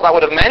kids, what that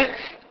would have meant.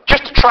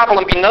 Just to travel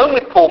and be known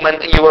with Paul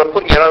meant that you were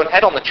putting your own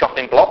head on the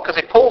chopping block,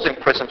 because if Paul's in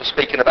prison for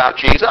speaking about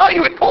Jesus, are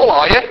you with Paul,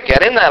 are you?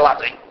 Get in there,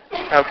 laddie.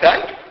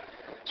 Okay?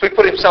 So he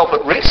put himself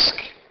at risk.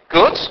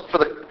 Good. For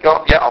the Go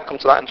on. Yeah, I'll come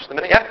to that in just a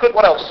minute. Yeah, good.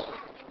 What else?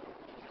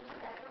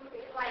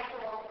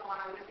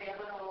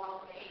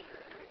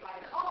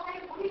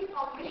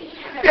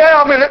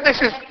 Yeah, I mean,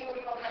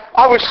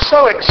 I was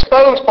so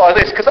exposed by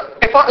this, because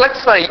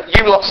let's say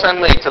you lot send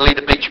me to lead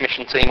a beach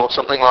mission team or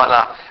something like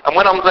that, and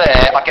when I'm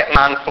there, I get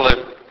man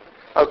flu.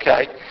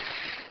 Okay.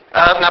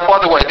 Now, by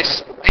the way,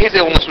 his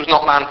illness was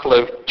not man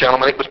flu,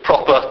 gentlemen. It was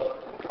proper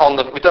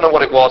we don't know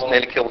what it was,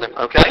 nearly killed him.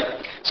 Okay.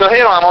 So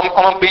here I am, I'm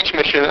on beach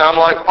mission, and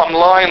I'm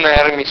lying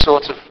there in me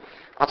sort of,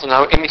 I don't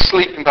know, in my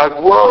sleeping bag.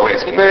 Whoa,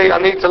 it's me. I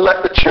need to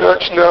let the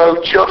church know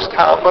just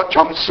how much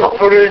I'm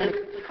suffering.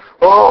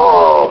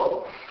 Oh.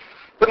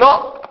 But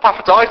not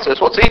Epaphroditus.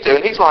 What's he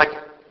doing? He's like,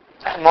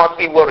 I might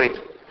be worried.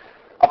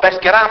 I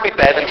best get out of my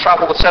bed and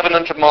travel the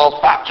 700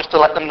 miles back just to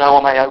let them know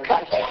I'm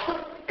okay.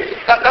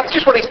 That's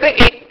just what he's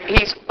thinking.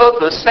 He's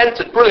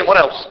others-centered. Brilliant. What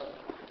else?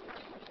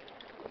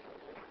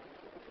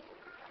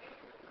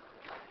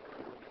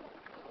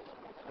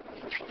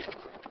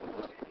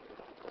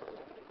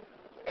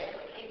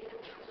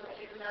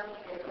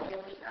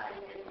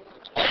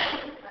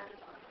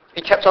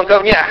 He kept on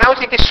going. Yeah, how's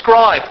he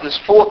described? There's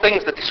 4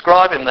 things that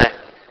describe him there.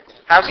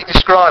 How's he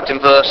described in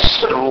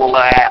verse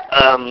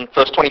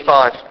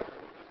 25?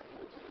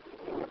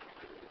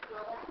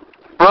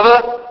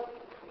 Brother,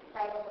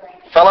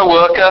 fellow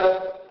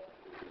worker,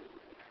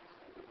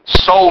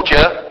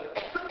 soldier,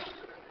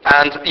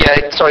 and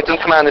it doesn't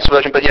come out in this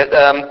version, but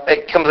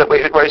it comes up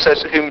where it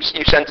says, whom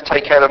you sent to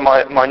take care of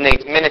my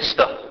needs.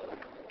 Minister.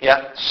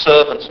 Yeah,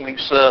 servant, who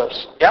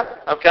serves. Yeah,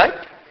 okay.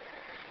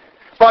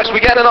 Right, so we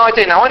get an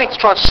idea. Now I need to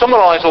try and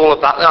summarise all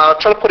of that. Now I'll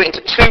try to put it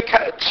into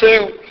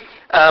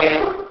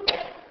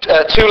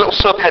two little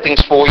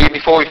subheadings for you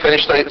before we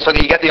finish, so that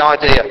you get the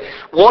idea.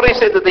 What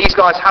is it that these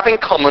guys have in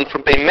common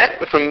from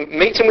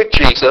meeting with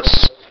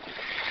Jesus?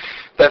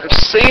 They've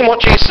seen what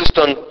Jesus has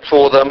done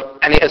for them,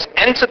 and it has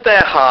entered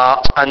their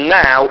heart, and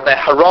now their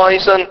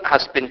horizon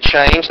has been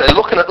changed. They're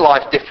looking at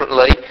life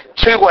differently.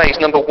 2 ways.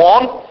 Number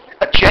 1,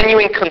 a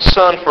genuine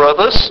concern for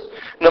others.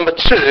 Number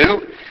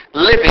 2,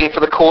 living for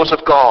the cause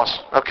of God.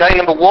 Okay,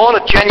 number 1,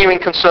 a genuine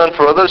concern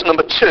for others.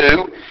 Number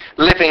 2,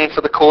 living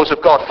for the cause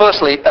of God.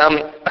 Firstly,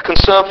 a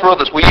concern for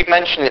others. Well, you've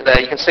mentioned it there.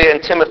 You can see it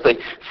in Timothy.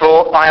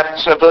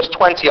 Verse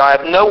 20, I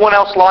have no one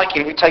else like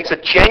him who takes a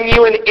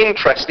genuine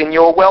interest in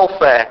your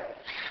welfare.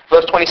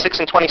 Verse 26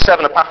 and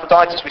 27,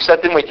 Epaphroditus, we said,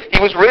 didn't we? He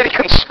was really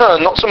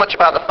concerned, not so much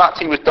about the fact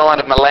he was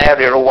dying of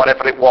malaria or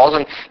whatever it was,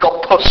 and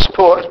got pus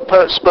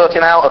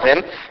spurting out of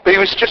him, but he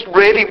was just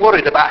really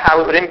worried about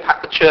how it would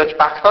impact the church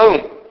back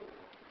home.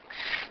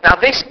 Now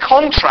this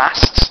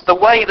contrasts the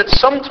way that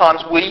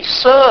sometimes we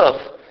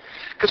serve.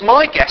 Because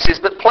my guess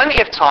is that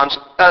plenty of times,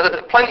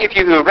 plenty of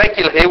you who are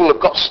regular here will have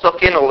got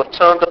stuck in, or have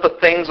turned up at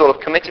things, or have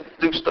committed to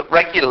do stuff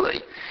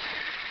regularly.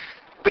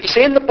 But you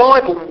see, in the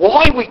Bible,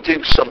 why we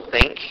do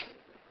something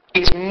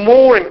is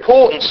more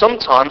important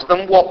sometimes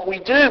than what we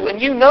do.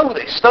 And you know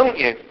this, don't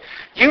you?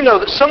 You know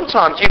that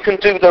sometimes you can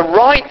do the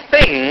right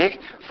thing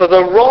for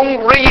the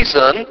wrong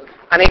reason,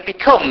 and it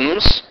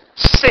becomes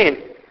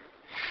sin.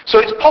 So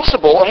it's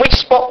possible, and we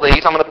spot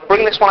these, I'm going to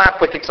bring this one out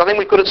quickly because I think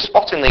we're good at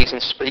spotting these in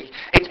Speak.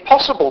 It's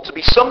possible to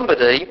be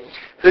somebody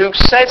who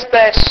says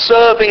they're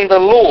serving the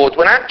Lord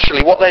when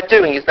actually what they're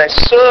doing is they're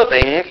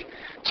serving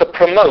to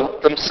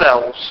promote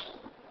themselves.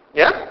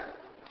 Yeah?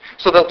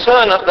 So they'll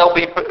turn up, they'll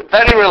be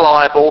very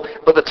reliable,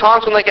 but the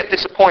times when they get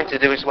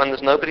disappointed is when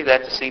there's nobody there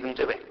to see them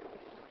do it.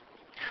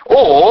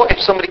 Or if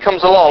somebody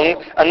comes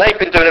along and they've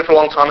been doing it for a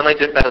long time and they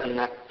do it better than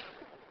them,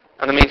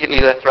 and immediately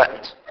they're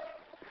threatened.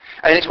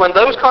 And it's when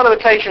those kind of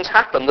occasions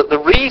happen that the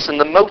reason,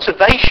 the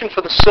motivation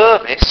for the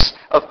service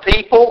of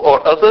people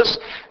or others,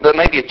 there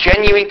may be a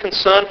genuine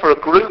concern for a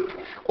group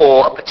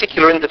or a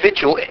particular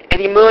individual, it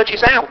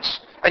emerges out.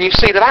 And you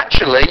see that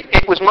actually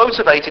it was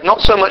motivated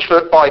not so much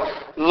by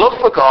love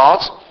for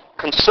God,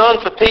 concern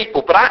for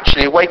people, but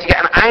actually a way to get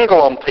an angle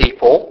on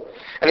people.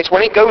 And it's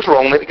when it goes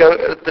wrong that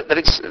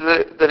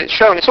it's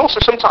shown. It's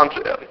also sometimes,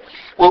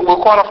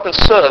 we'll quite often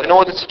serve in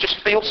order to just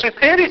feel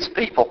superior to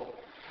people.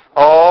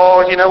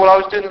 Oh, you know what I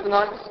was doing the other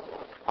night?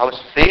 I was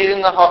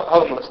feeding the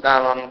homeless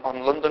down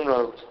on London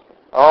Road.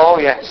 Oh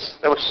yes,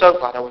 they were so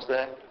glad I was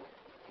there.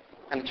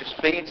 And it just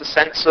feeds a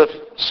sense of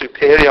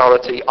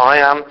superiority. I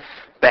am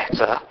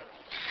better.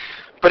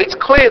 But it's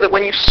clear that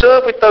when you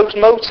serve with those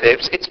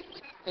motives,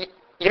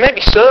 you may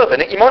be serving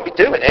it, you might be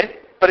doing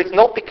it, but it's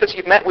not because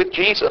you've met with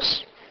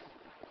Jesus.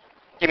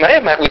 You may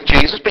have met with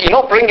Jesus, but you're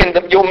not bringing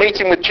your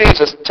meeting with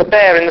Jesus to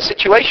bear in the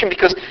situation,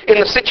 because in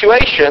the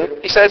situation,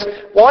 he says,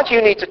 why do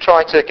you need to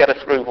try to get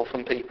approval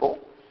from people?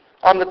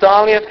 I'm the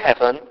darling of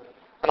heaven,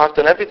 and I've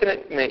done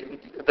everything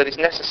that is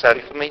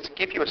necessary for me to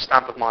give you a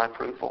stamp of my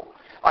approval.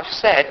 I've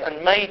said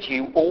and made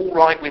you all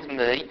right with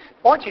me.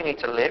 Why do you need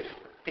to live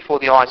before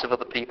the eyes of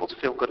other people to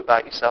feel good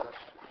about yourself?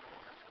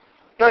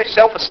 No,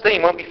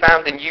 self-esteem won't be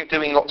found in you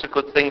doing lots of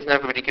good things and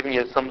everybody giving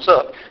you a thumbs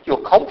up.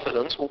 Your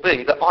confidence will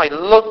be that I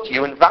loved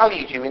you and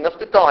valued you enough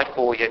to die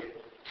for you.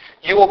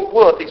 Your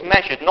worth is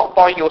measured not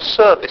by your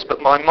service,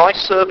 but by my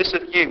service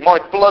of you, my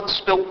blood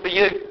spilled for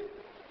you.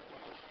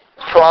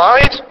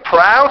 Pride,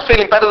 proud,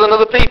 feeling better than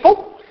other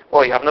people.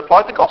 Well, you haven't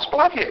applied the gospel,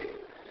 have you?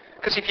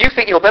 Because if you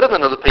think you're better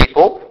than other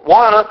people,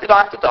 why on earth did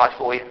I have to die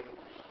for you?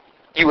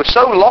 You were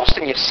so lost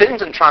in your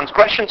sins and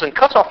transgressions and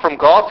cut off from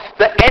God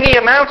that any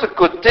amount of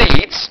good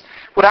deeds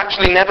would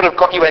actually never have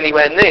got you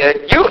anywhere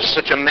near. You were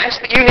such a mess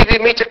that you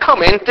needed me to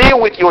come in,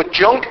 deal with your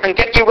junk, and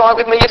get you right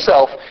with me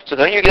yourself. So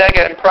don't you dare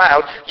getting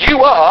proud.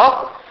 You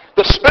are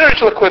the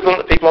spiritual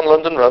equivalent of people on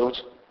London Road.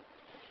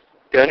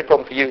 The only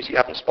problem for you is you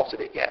haven't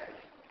spotted it yet.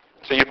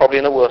 So you're probably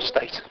in a worse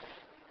state.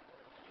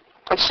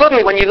 And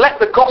suddenly when you let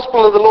the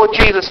gospel of the Lord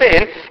Jesus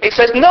in, it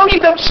says, no, you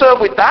don't serve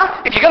with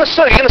that. If you're going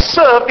to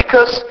serve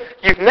because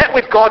you've met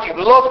with God, you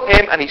love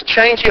Him, and He's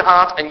changed your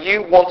heart, and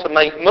you want to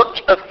make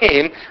much of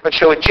Him and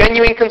show a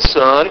genuine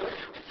concern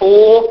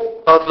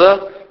for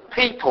other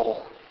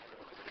people.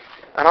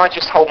 And I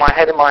just hold my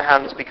head in my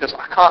hands because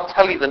I can't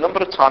tell you the number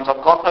of times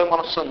I've gone home on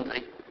a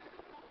Sunday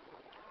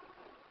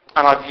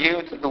and I've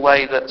viewed the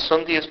way that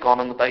Sunday has gone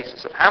on the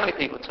basis of how many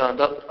people have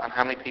turned up and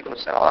how many people have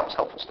said, oh, that was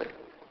helpful, Steve.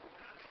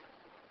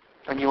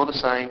 And you're the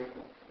same.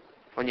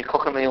 When you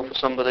cook a meal for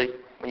somebody,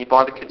 when you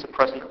buy the kids a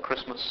present at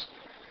Christmas,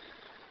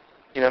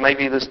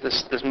 maybe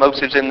there's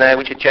motives in there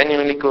which are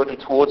genuinely good and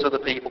towards other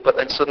people, but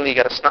then suddenly you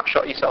get a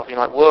snapshot of yourself and you're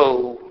like,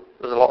 whoa,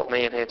 there's a lot of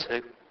me in here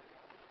too.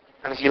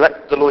 And as you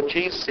let the Lord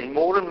Jesus in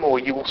more and more,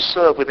 you will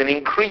serve with an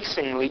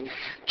increasingly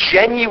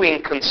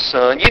genuine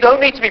concern. You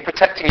don't need to be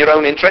protecting your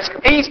own interests.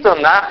 He's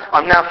done that.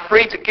 I'm now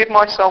free to give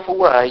myself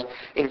away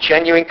in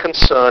genuine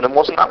concern. And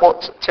wasn't that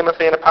what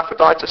Timothy and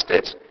Epaphroditus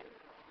did?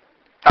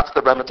 That's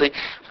the remedy.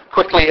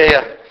 Quickly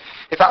here.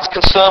 If that's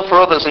concern for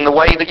others in the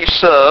way that you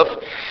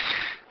serve,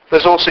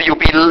 there's also you'll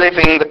be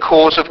living the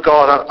cause of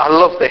God. I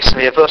love this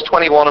here. Verse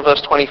 21 and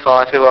verse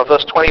 25. Here we are.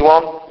 Verse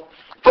 21.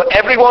 For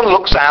everyone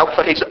looks out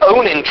for his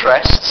own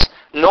interests,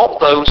 not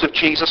those of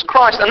Jesus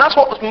Christ. And that's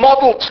what was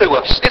modelled to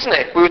us, isn't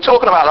it? We were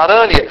talking about that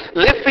earlier.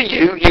 Live for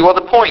you, you are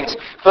the point.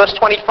 Verse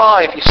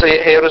 25, you see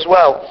it here as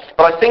well.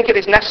 But I think it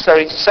is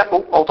necessary to set...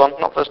 Oh, hold on,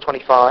 not verse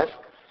 25.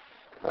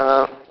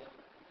 Can't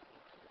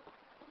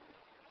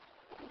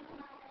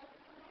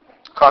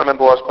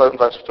remember what I was quoting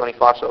verse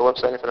 25, so I won't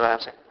say anything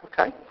about it.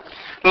 Okay?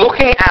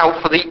 Looking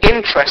out for the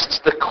interests,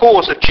 the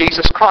cause of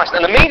Jesus Christ.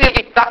 And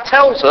immediately that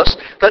tells us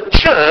that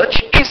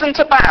church isn't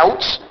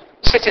about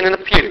sitting in a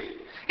pew.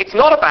 It's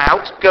not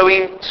about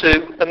going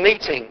to a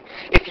meeting.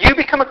 If you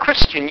become a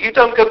Christian, you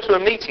don't go to a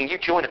meeting, you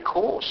join a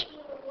cause.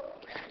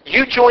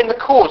 You join the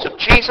cause of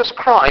Jesus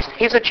Christ,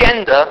 His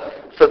agenda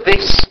for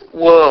this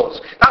world.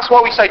 That's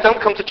why we say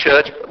don't come to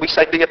church, we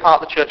say be a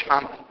part of the church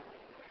family.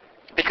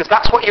 Because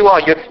that's what you are.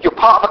 You're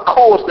part of a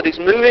cause that is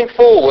moving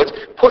forward,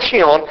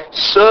 pushing on,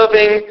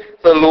 serving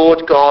the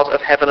Lord God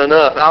of heaven and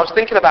earth. And I was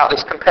thinking about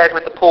this compared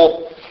with the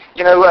poor...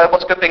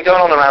 what's been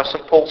going on around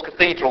St. Paul's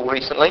Cathedral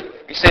recently?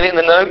 You've seen it in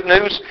the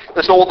news?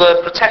 There's all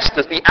the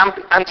protesters, the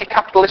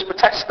anti-capitalist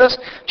protesters,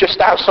 just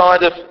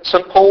outside of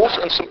St. Paul's,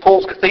 and St.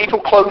 Paul's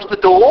Cathedral closed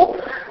the door.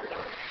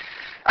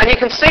 And you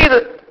can see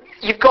that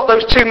you've got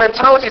those two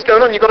mentalities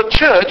going on. You've got a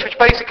church, which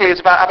basically is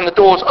about having the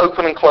doors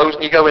open and closed,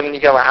 and you go in and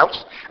you go out.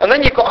 And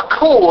then you've got a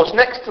cause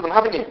next to them,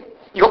 haven't you?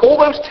 You've got all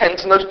those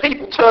tents, and those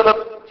people turn up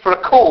for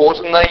a cause,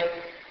 and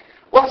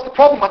well, that's the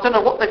problem. I don't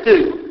know what they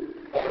do.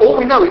 All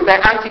we know is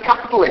they're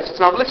anti-capitalists.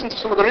 And I've listened to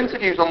some of their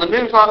interviews on the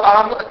news.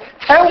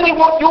 Tell me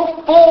what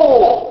you're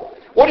for.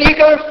 What are you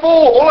going for?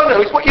 All I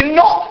know is what you're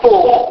not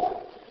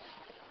for.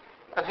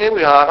 And here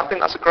we are. And I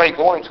think that's a great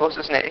warning to us,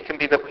 isn't it? It can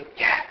be that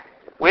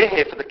we're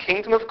here for the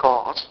kingdom of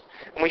God,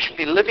 and we should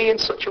be living in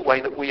such a way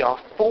that we are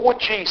for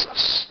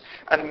Jesus.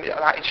 And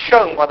that is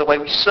shown by the way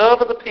we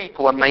serve other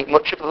people and make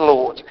much of the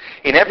Lord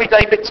in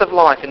everyday bits of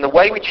life, in the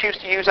way we choose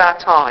to use our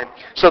time,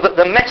 so that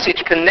the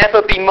message can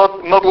never be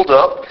muddled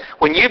up.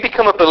 When you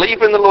become a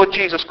believer in the Lord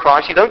Jesus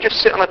Christ, you don't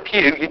just sit on a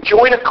pew, you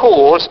join a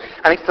cause,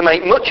 and it's to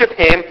make much of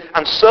Him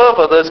and serve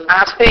others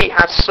as He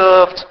has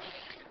served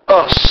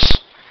us.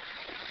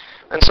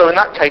 And so in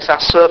that case, our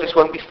service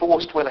won't be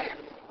forced, will it?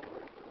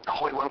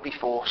 Oh, it won't be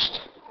forced.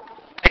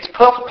 It's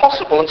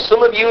possible, and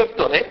some of you have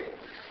done it,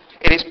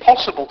 it is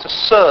possible to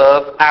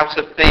serve out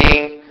of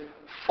being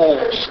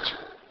forced.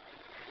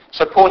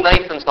 So poor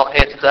Nathan's not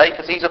here today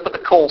because he's up at the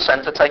call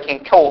centre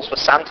taking calls for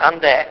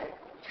Santander.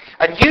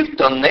 And you've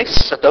done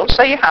this, so don't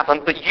say you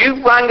haven't, but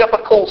you rang up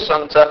a call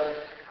centre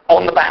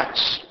on the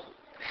bounce.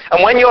 And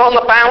when you're on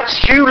the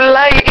bounce, you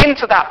lay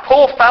into that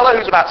poor fellow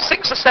who's about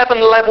 6 or 7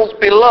 levels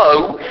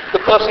below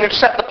the person who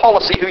set the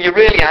policy, who you're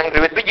really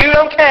angry with. But you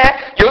don't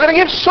care. You're going to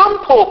give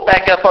some poor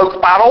beggar both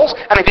barrels.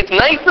 And if it's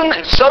Nathan,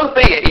 then so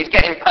be it. He's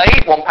getting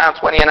paid £1.20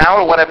 an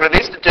hour or whatever it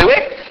is to do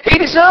it. He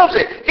deserves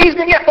it. He's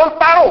going to get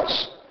both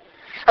barrels.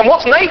 And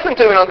what's Nathan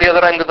doing on the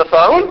other end of the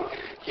phone?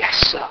 Yes,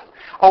 sir.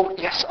 Oh,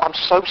 yes, I'm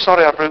so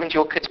sorry I've ruined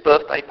your kid's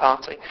birthday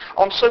party.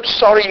 I'm so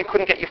sorry you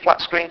couldn't get your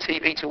flat screen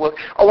TV to work.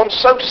 Oh, I'm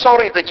so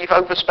sorry that you've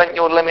overspent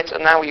your limit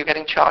and now you're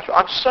getting charged.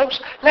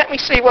 Let me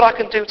see what I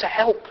can do to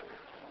help.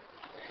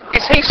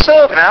 Is he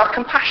serving out of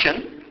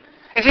compassion?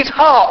 Is his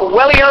heart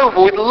welling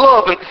over with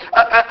love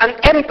and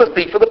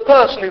empathy for the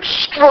person who's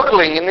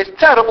struggling in this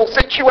terrible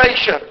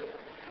situation?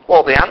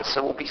 Well, the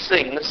answer will be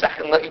seen the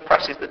second that he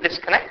presses the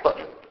disconnect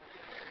button.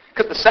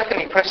 Because the second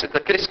he presses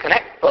the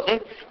disconnect button,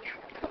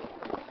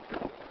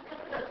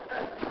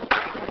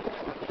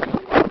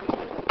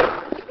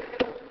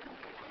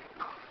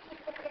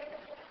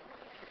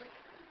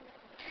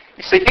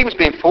 you see, he was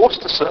being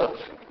forced to serve.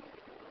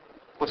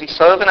 Was he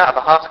serving out of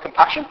a heart of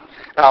compassion?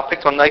 Now, I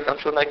picked on Nathan. I'm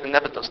sure Nathan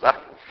never does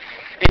that.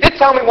 He did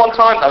tell me one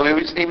time, though,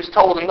 he was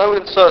told in no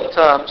uncertain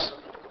terms,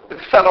 the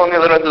fellow on the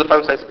other end of the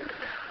phone says,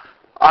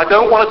 I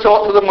don't want to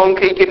talk to the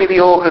monkey, give me the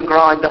organ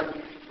grinder.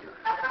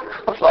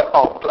 I was like,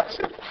 oh, bless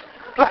him.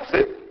 Bless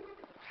him.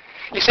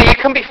 You see, you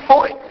can be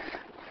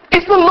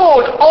Is the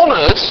Lord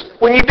honoured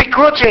when you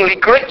begrudgingly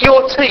grit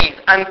your teeth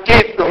and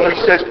give them, and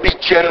he says, be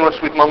generous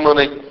with my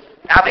money?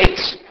 Have it.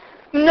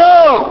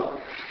 No!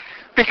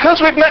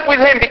 Because we've met with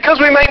him, because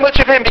we make much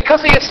of him,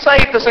 because he has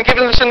saved us and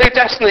given us a new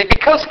destiny,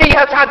 because he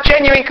has had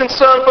genuine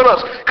concern for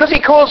us, because he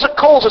calls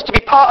us to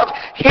be part of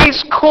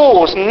his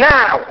cause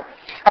now.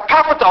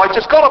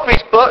 Epaphroditus has got off his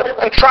butt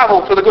and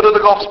travelled for the good of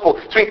the gospel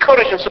to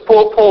encourage and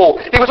support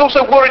Paul. He was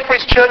also worried for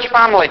his church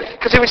family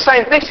because he was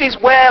saying this is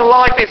where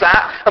life is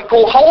at, and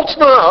Paul holds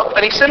them up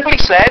and he simply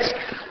says,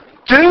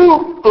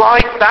 do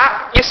like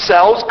that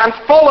yourselves and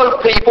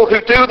follow people who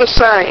do the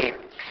same.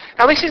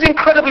 Now this is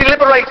incredibly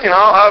liberating.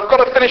 I've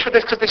got to finish with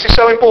this because this is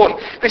so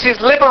important. This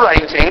is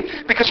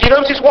liberating because you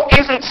notice what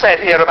isn't said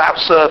here about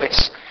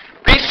service.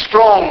 Be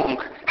strong,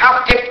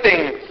 have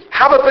gifting,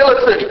 have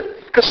ability.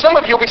 Because some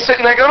of you will be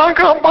sitting there going, I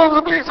can't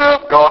possibly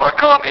serve God, I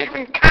can't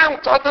even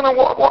count, I don't know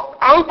what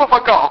hope have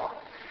I got.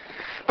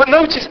 But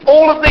notice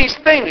all of these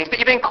things that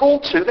you've been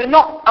called to, they're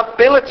not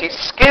abilities,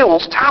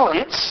 skills,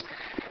 talents,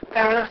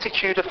 they're an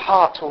attitude of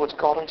heart towards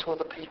God and to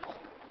other people.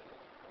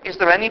 Is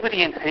there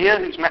anybody in here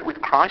who's met with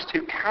Christ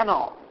who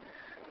cannot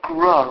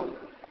grow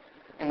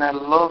in their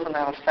love and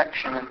their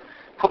affection and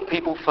put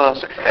people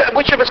first?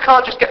 Which of us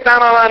can't just get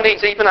down on our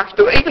knees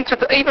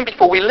even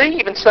before we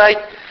leave and say,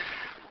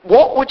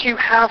 what would you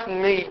have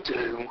me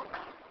do?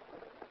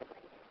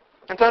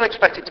 And don't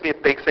expect it to be a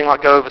big thing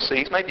like go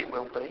overseas. Maybe it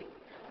will be.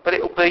 But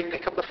it'll be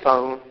pick up the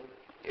phone.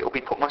 It'll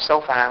be put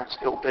myself out.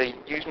 It'll be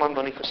use my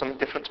money for something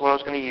different to what I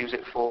was going to use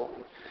it for.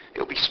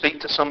 It'll be speak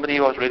to somebody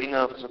who I was really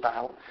nervous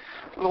about.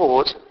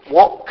 Lord,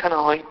 what can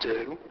I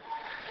do?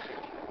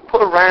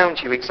 Put around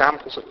you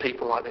examples of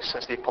people like this,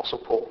 says the Apostle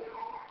Paul.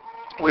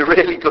 We're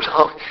really good.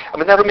 I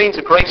mean, there are means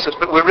of grace us,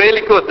 but we're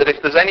really good that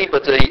if there's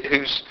anybody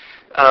who's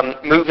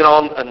moving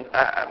on and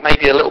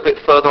maybe a little bit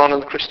further on in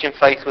the Christian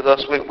faith with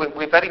us,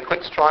 we're very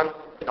quick to try and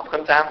knock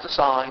them down to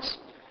size.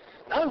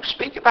 No,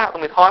 speak about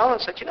them with high honour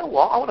and say, do you know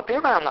what? I want to be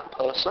around that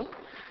person.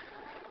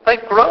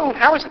 They've grown.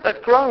 How is it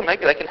they've grown?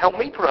 Maybe they can help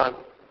me grow.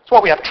 That's why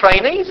we have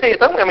trainees here,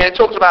 don't we? I mean, it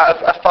talks about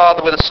a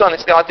father with a son.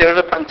 It's the idea of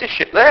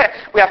apprenticeship there.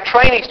 We have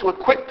trainees to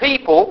equip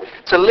people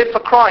to live for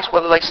Christ,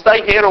 whether they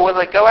stay here or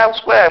whether they go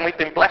elsewhere. And we've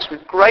been blessed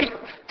with great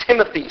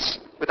Timothys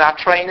with our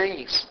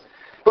trainees.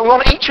 But we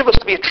want each of us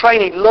to be a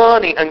trainee,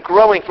 learning and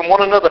growing from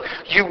one another.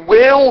 You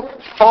will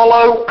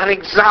follow an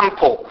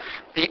example.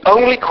 The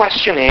only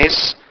question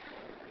is,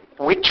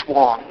 which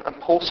one? And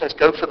Paul says,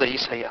 go for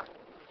these here.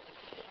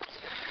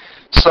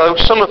 So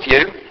some of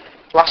you,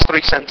 last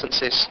 3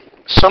 sentences,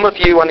 some of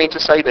you I need to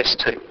say this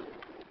to.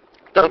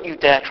 Don't you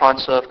dare try and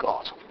serve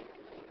God.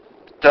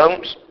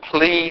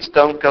 Please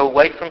don't go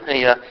away from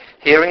here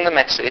hearing the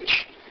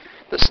message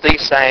that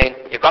Steve's saying,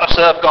 you've got to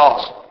serve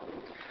God.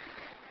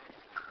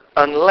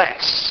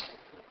 Unless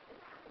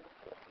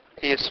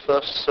he has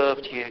first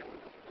served you.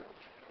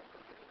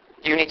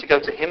 You need to go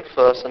to him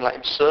first and let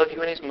him serve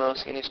you in his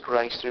mercy and his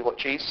grace through what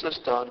Jesus has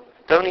done.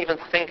 Don't even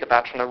think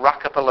about trying to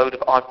rack up a load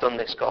of, I've done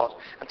this, God,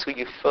 until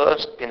you've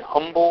first been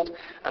humbled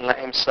and let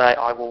him say,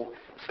 I will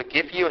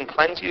forgive you and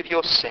cleanse you of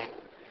your sin,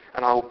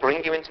 and I will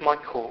bring you into my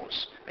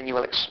cause, and you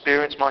will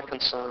experience my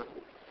concern.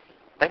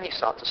 Then you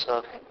start to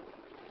serve him.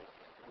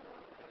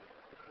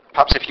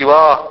 Perhaps if you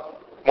are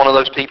one of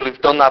those people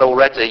who've done that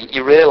already,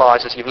 you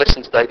realise as you've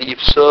listened today that you've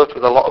served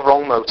with a lot of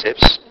wrong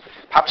motives.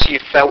 Perhaps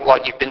you've felt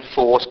like you've been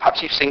forced.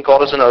 Perhaps you've seen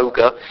God as an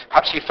ogre.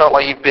 Perhaps you felt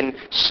like you've been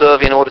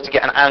serving in order to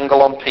get an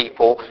angle on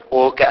people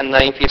or get a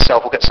name for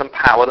yourself or get some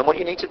power. Then what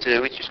you need to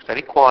do is just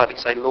very quietly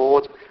say,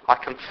 Lord, I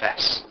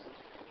confess.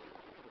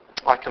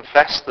 I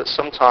confess that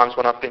sometimes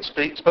when I've been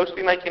supposed to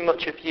be making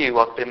much of you,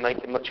 I've been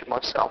making much of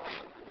myself.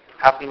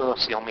 Have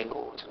mercy on me,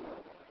 Lord.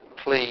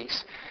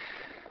 Please.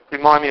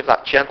 Remind me of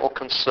that gentle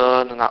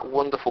concern and that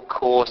wonderful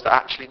cause that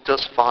actually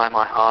does fire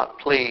my heart.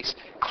 Please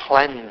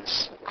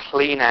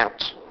clean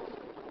out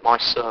my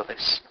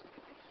service.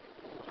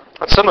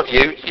 And some of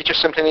you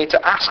just simply need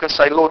to ask and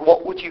say, Lord,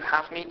 what would you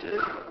have me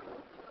do?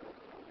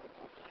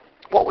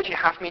 What would you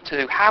have me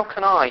do? How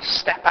can I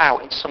step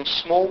out in some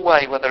small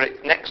way, whether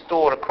it's next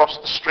door, across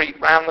the street,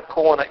 round the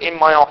corner, in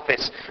my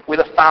office, with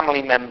a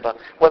family member,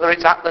 whether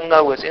it's at the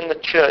Noahs, in the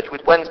church,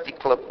 with Wednesday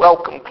Club,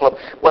 Welcome Club,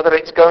 whether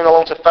it's going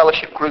along to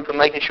fellowship group and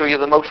making sure you're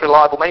the most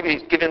reliable, maybe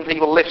it's giving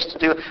people lifts to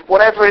do,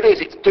 whatever it is,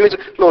 it's doing.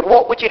 Lord,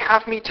 what would you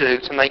have me do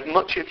to make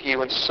much of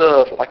you and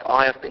serve like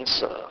I have been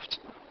served?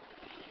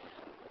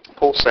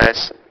 Paul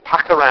says,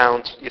 pack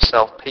around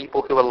yourself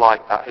people who are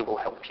like that, who will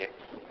help you.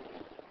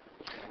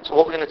 So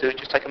what we're going to do is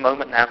just take a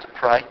moment now to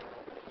pray.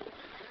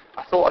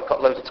 I thought I'd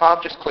got loads of time.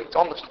 I've just clicked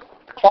on, the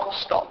clock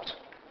stopped.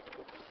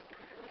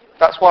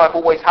 That's why I've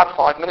always had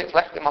 5 minutes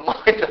left in my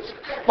mind.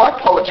 My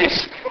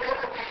apologies.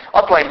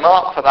 I blame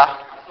Mark for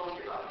that.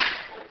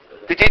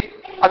 Did you?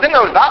 I didn't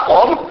know it was that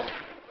one.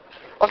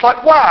 I was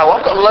like, wow,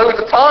 I've got loads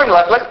of time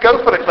left. Let's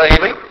go for it,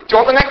 baby. Do you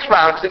want the next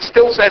round? Because it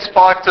still says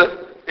 5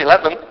 to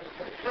 11.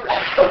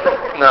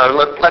 No,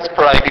 let's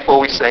pray before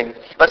we sing.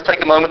 Let's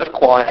take a moment of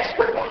quiet.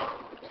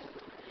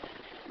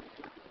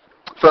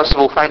 First of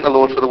all, thank the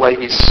Lord for the way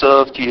He's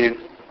served you.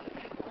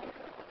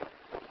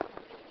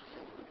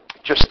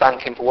 Just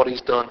thank Him for what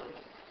He's done.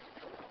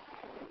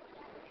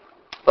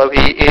 Though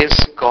He is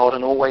God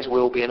and always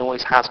will be and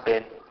always has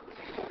been,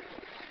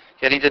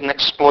 yet He didn't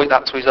exploit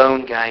that to His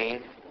own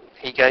gain.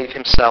 He gave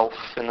Himself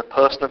in the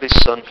person of His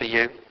Son for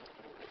you.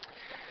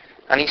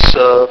 And He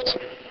served.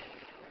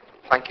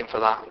 Thank Him for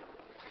that.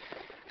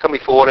 Come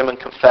before Him and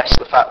confess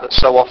the fact that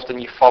so often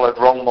you followed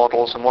wrong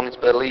models and wanted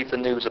to believe the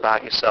news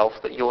about yourself,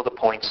 that you're the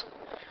point.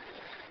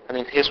 And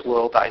in His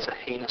world, that is a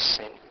heinous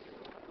sin.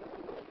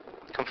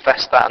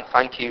 Confess that and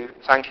thank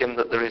Him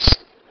that there is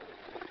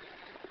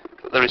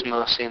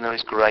mercy and there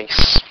is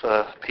grace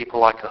for people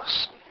like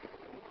us.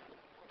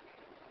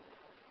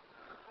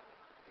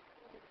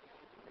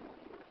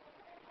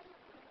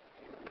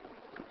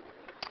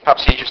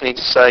 Perhaps you just need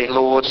to say,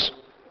 Lord,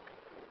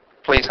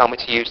 please help me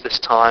to use this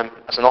time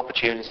as an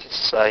opportunity to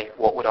say,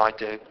 what would I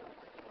do?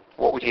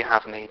 What would you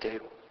have me do?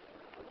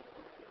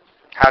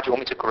 How do you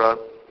want me to grow?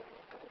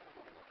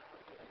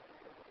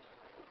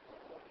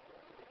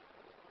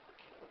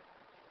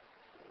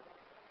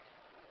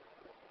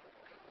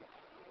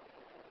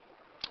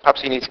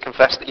 Perhaps you need to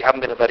confess that you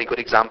haven't been a very good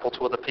example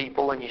to other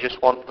people and you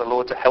just want the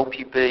Lord to help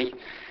you be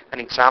an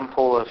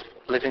example of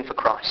living for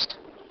Christ.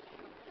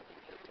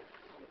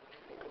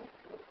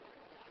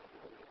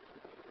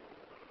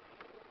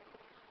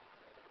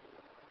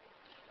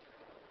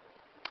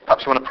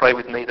 Perhaps you want to pray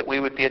with me that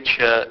we would be a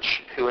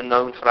church who are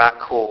known for our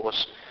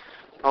cause,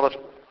 not of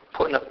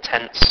putting up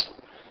tents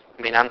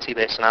and being anti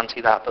this and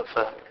anti that, but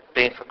for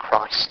being for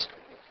Christ,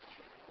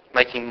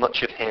 making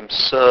much of Him,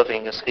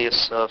 serving as He has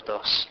served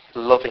us,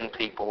 loving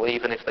people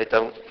even if they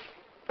don't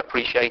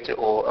appreciate it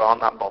or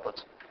aren't that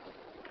bothered.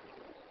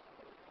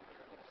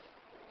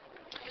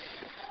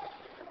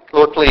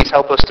 Lord, please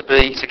help us to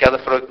be together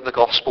for the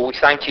gospel. We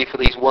thank you for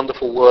these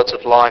wonderful words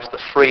of life, the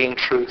freeing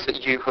truth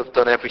that you have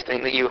done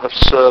everything, that you have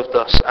served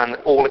us, and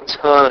all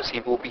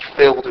eternity will be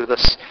filled with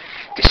us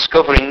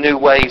discovering new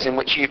ways in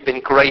which you've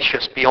been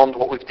gracious beyond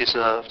what we've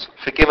deserved.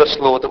 Forgive us,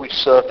 Lord, that we've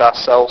served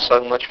ourselves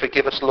so much.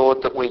 Forgive us,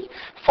 Lord, that we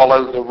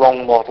follow the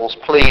wrong models.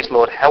 Please,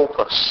 Lord, help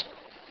us.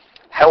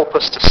 Help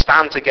us to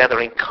stand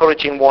together,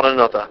 encouraging one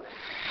another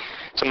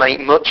to make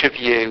much of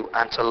you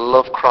and to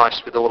love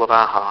Christ with all of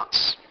our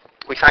hearts.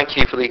 We thank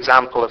you for the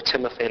example of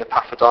Timothy and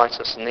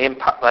Epaphroditus and the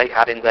impact they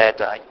had in their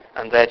day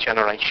and their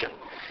generation.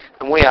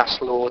 And we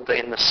ask, Lord,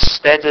 that in the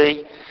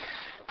steady,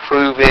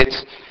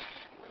 proved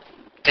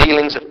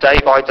dealings of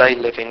day-by-day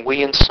living,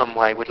 we in some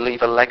way would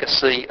leave a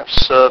legacy of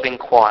serving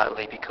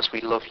quietly because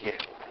we love you.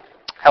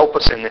 Help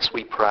us in this,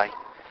 we pray,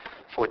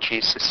 for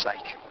Jesus'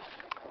 sake.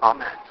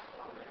 Amen.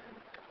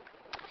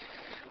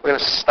 We're going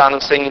to stand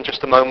and sing in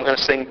just a moment. We're going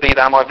to sing Be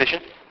Thou My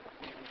Vision.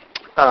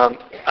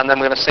 And then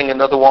we're going to sing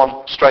another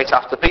one straight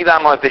after. Be Thou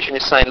My Vision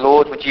is saying,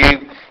 Lord, would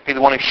you be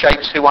the one who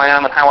shapes who I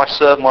am and how I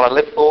serve and what I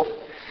live for?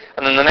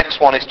 And then the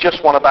next one is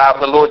just one about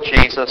the Lord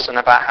Jesus and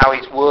about how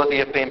He's worthy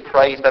of being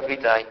praised every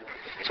day.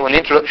 So when the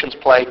introduction's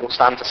played, we'll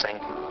stand to sing.